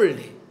 Whole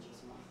day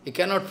you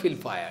cannot feel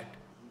tired.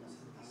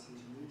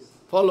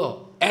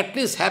 Follow. At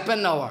least half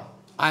an hour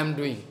I am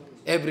doing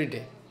every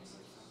day.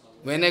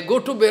 When I go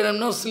to bed, I am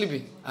not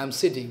sleeping. I am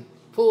sitting,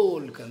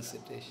 full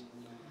concentration.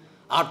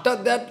 After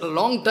that, a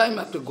long time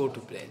I have to go to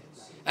bed.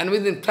 And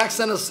within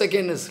fraction of a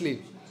second I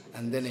sleep.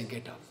 And then I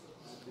get up.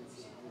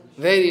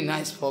 Very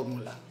nice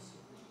formula.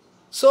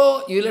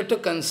 So, you have to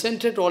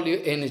concentrate all your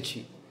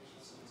energy.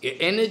 Your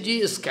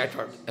energy is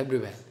scattered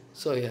everywhere.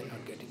 So, you are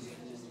not getting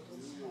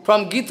it.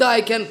 From Gita,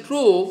 I can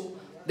prove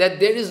that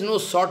there is no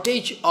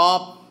shortage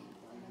of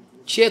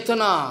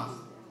Chetana,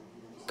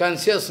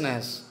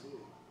 consciousness.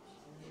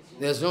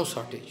 There is no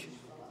shortage.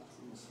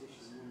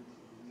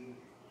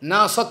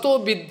 Na sato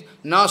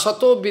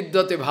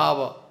vidyate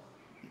bhava,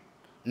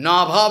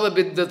 na bhava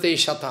vidyate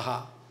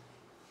shataha.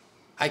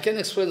 I can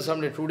explain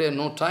someday, today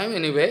no time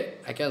anyway,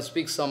 I can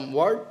speak some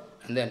word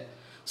and then.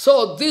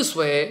 So this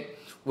way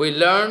we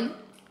learn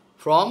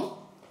from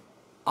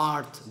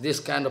earth, this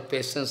kind of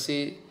patience,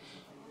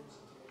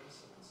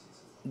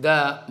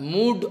 the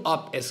mood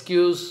of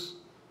excuse,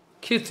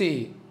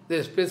 Kriti,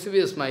 this Pṛthivī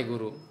is my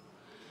Guru.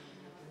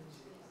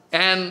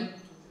 And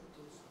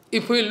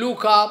if we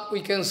look up,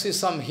 we can see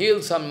some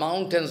hills, some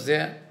mountains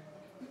there.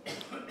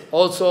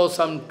 Also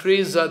some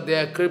trees are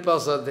there,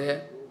 kripas are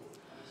there.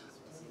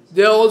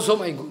 They are also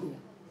my Guru.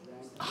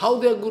 How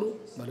they are Guru?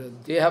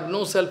 But they have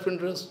no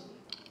self-interest.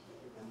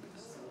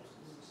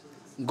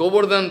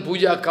 Govardhan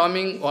Puja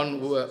coming on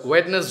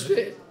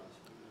Wednesday.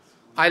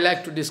 I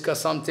like to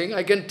discuss something.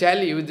 I can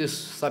tell you this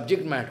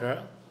subject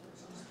matter.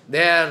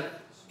 There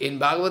in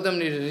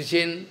Bhagavatam it is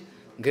written,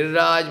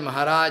 Giriraj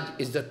Maharaj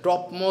is the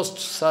topmost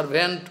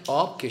servant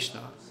of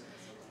Krishna.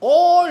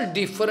 All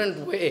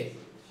different way.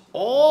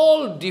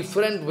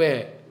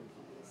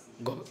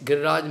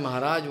 Giriraj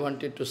Maharaj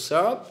wanted to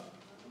serve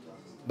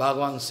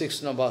Bhagavan Sri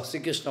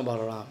Krsna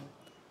Balaram.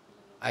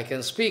 I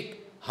can speak.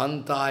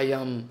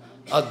 Hantayam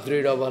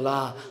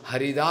adridavala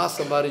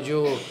haridasa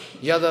barjo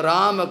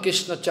yadarama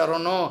Krishna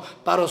charano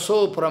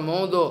paraso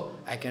pramodo.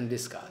 I can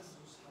discuss.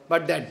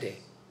 But that day,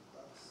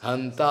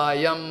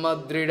 Hantayam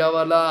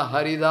adridavala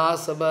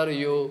haridasa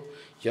barjo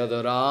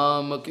Yada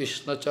Rama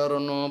Krishna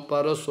Charano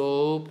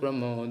Paraso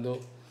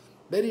Pramodo.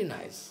 Very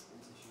nice.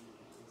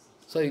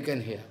 So you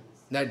can hear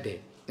that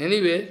day.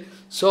 Anyway,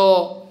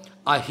 so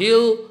a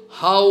hill,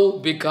 how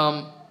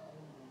become?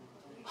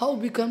 How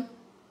become?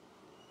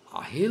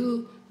 A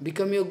hill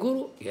become your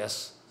guru?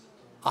 Yes.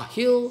 A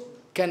hill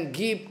can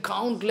give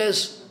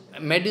countless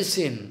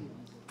medicine,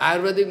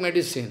 Ayurvedic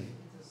medicine.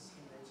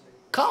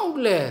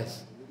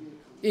 Countless.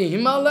 In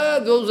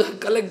Himalaya, those are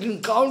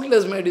collecting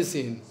countless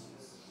medicine.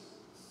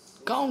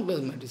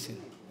 Countless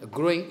medicine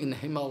growing in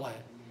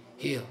Himalaya.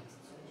 Here.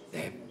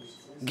 They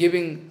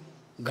giving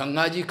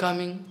Gangaji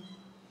coming,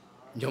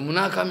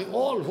 Jamuna coming,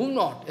 all, who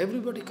not?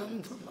 Everybody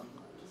coming from Ganga.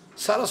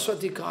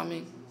 Saraswati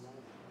coming,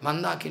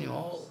 Mandakini,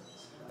 all.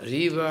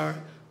 River,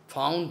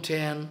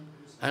 fountain,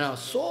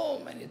 so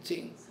many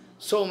things.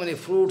 So many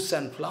fruits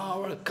and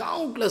flowers,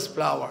 countless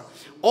flowers.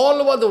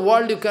 All over the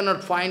world you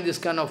cannot find this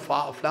kind of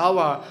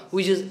flower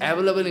which is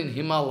available in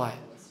Himalaya.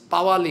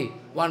 Pavali,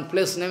 one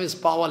place name is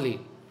Pavali.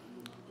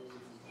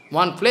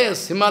 One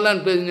place,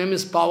 Himalayan place name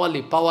is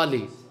Pavali,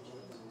 Pavali.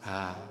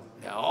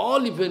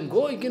 All you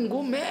can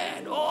go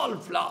mad, all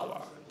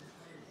flower.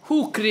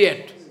 Who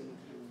create?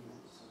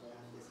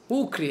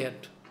 Who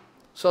create?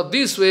 So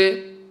this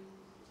way,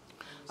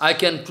 I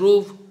can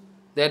prove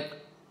that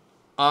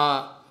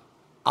our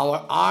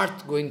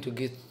earth going to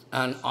get,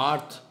 and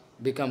earth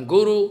become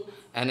guru,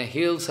 and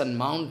hills and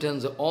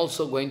mountains are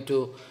also going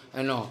to,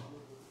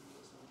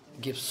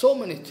 give so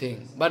many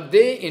things. But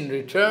they, in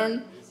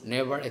return,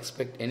 never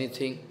expect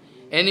anything.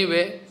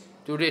 Anyway,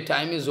 today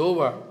time is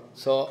over,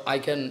 so I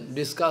can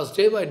discuss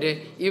day by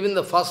day. Even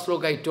the first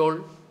sloka I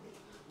told,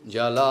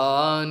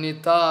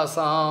 Jalanita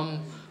sam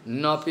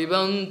na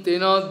pibanti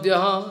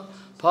nadyaha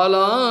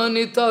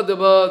phalani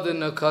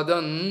tadvad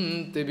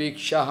khadanti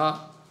vikshaha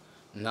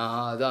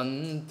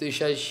nadanti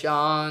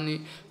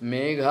shashyani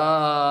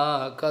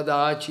megha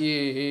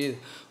kadachir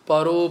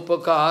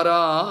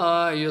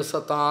paropakaraya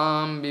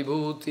satam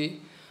vibhuti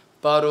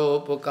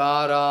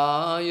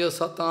paropakaraya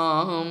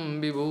satam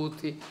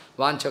vibhuti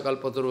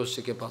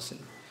vanchakalpatarosya ke pasin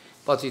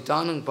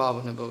patitanang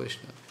pavana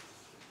Vaishnava.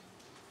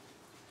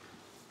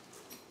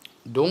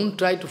 Don't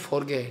try to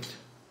forget.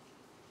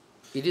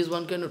 It is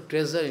one kind of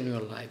treasure in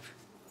your life.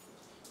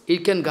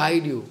 It can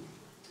guide you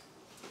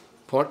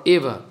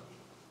forever.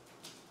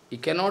 You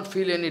cannot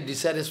feel any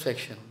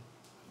dissatisfaction.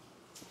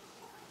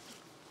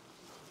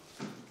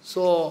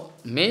 So,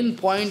 main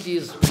point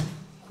is,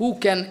 who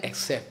can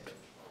accept?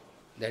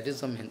 That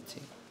is the main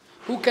thing.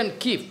 Who can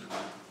keep?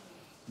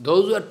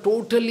 Those who are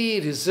totally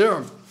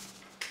reserved,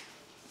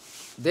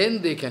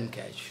 then they can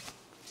catch.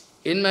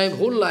 In my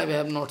whole life I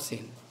have not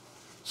seen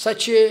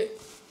such a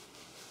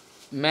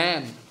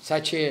man,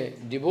 such a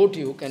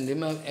devotee who can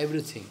remember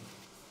everything.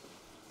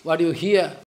 What you hear,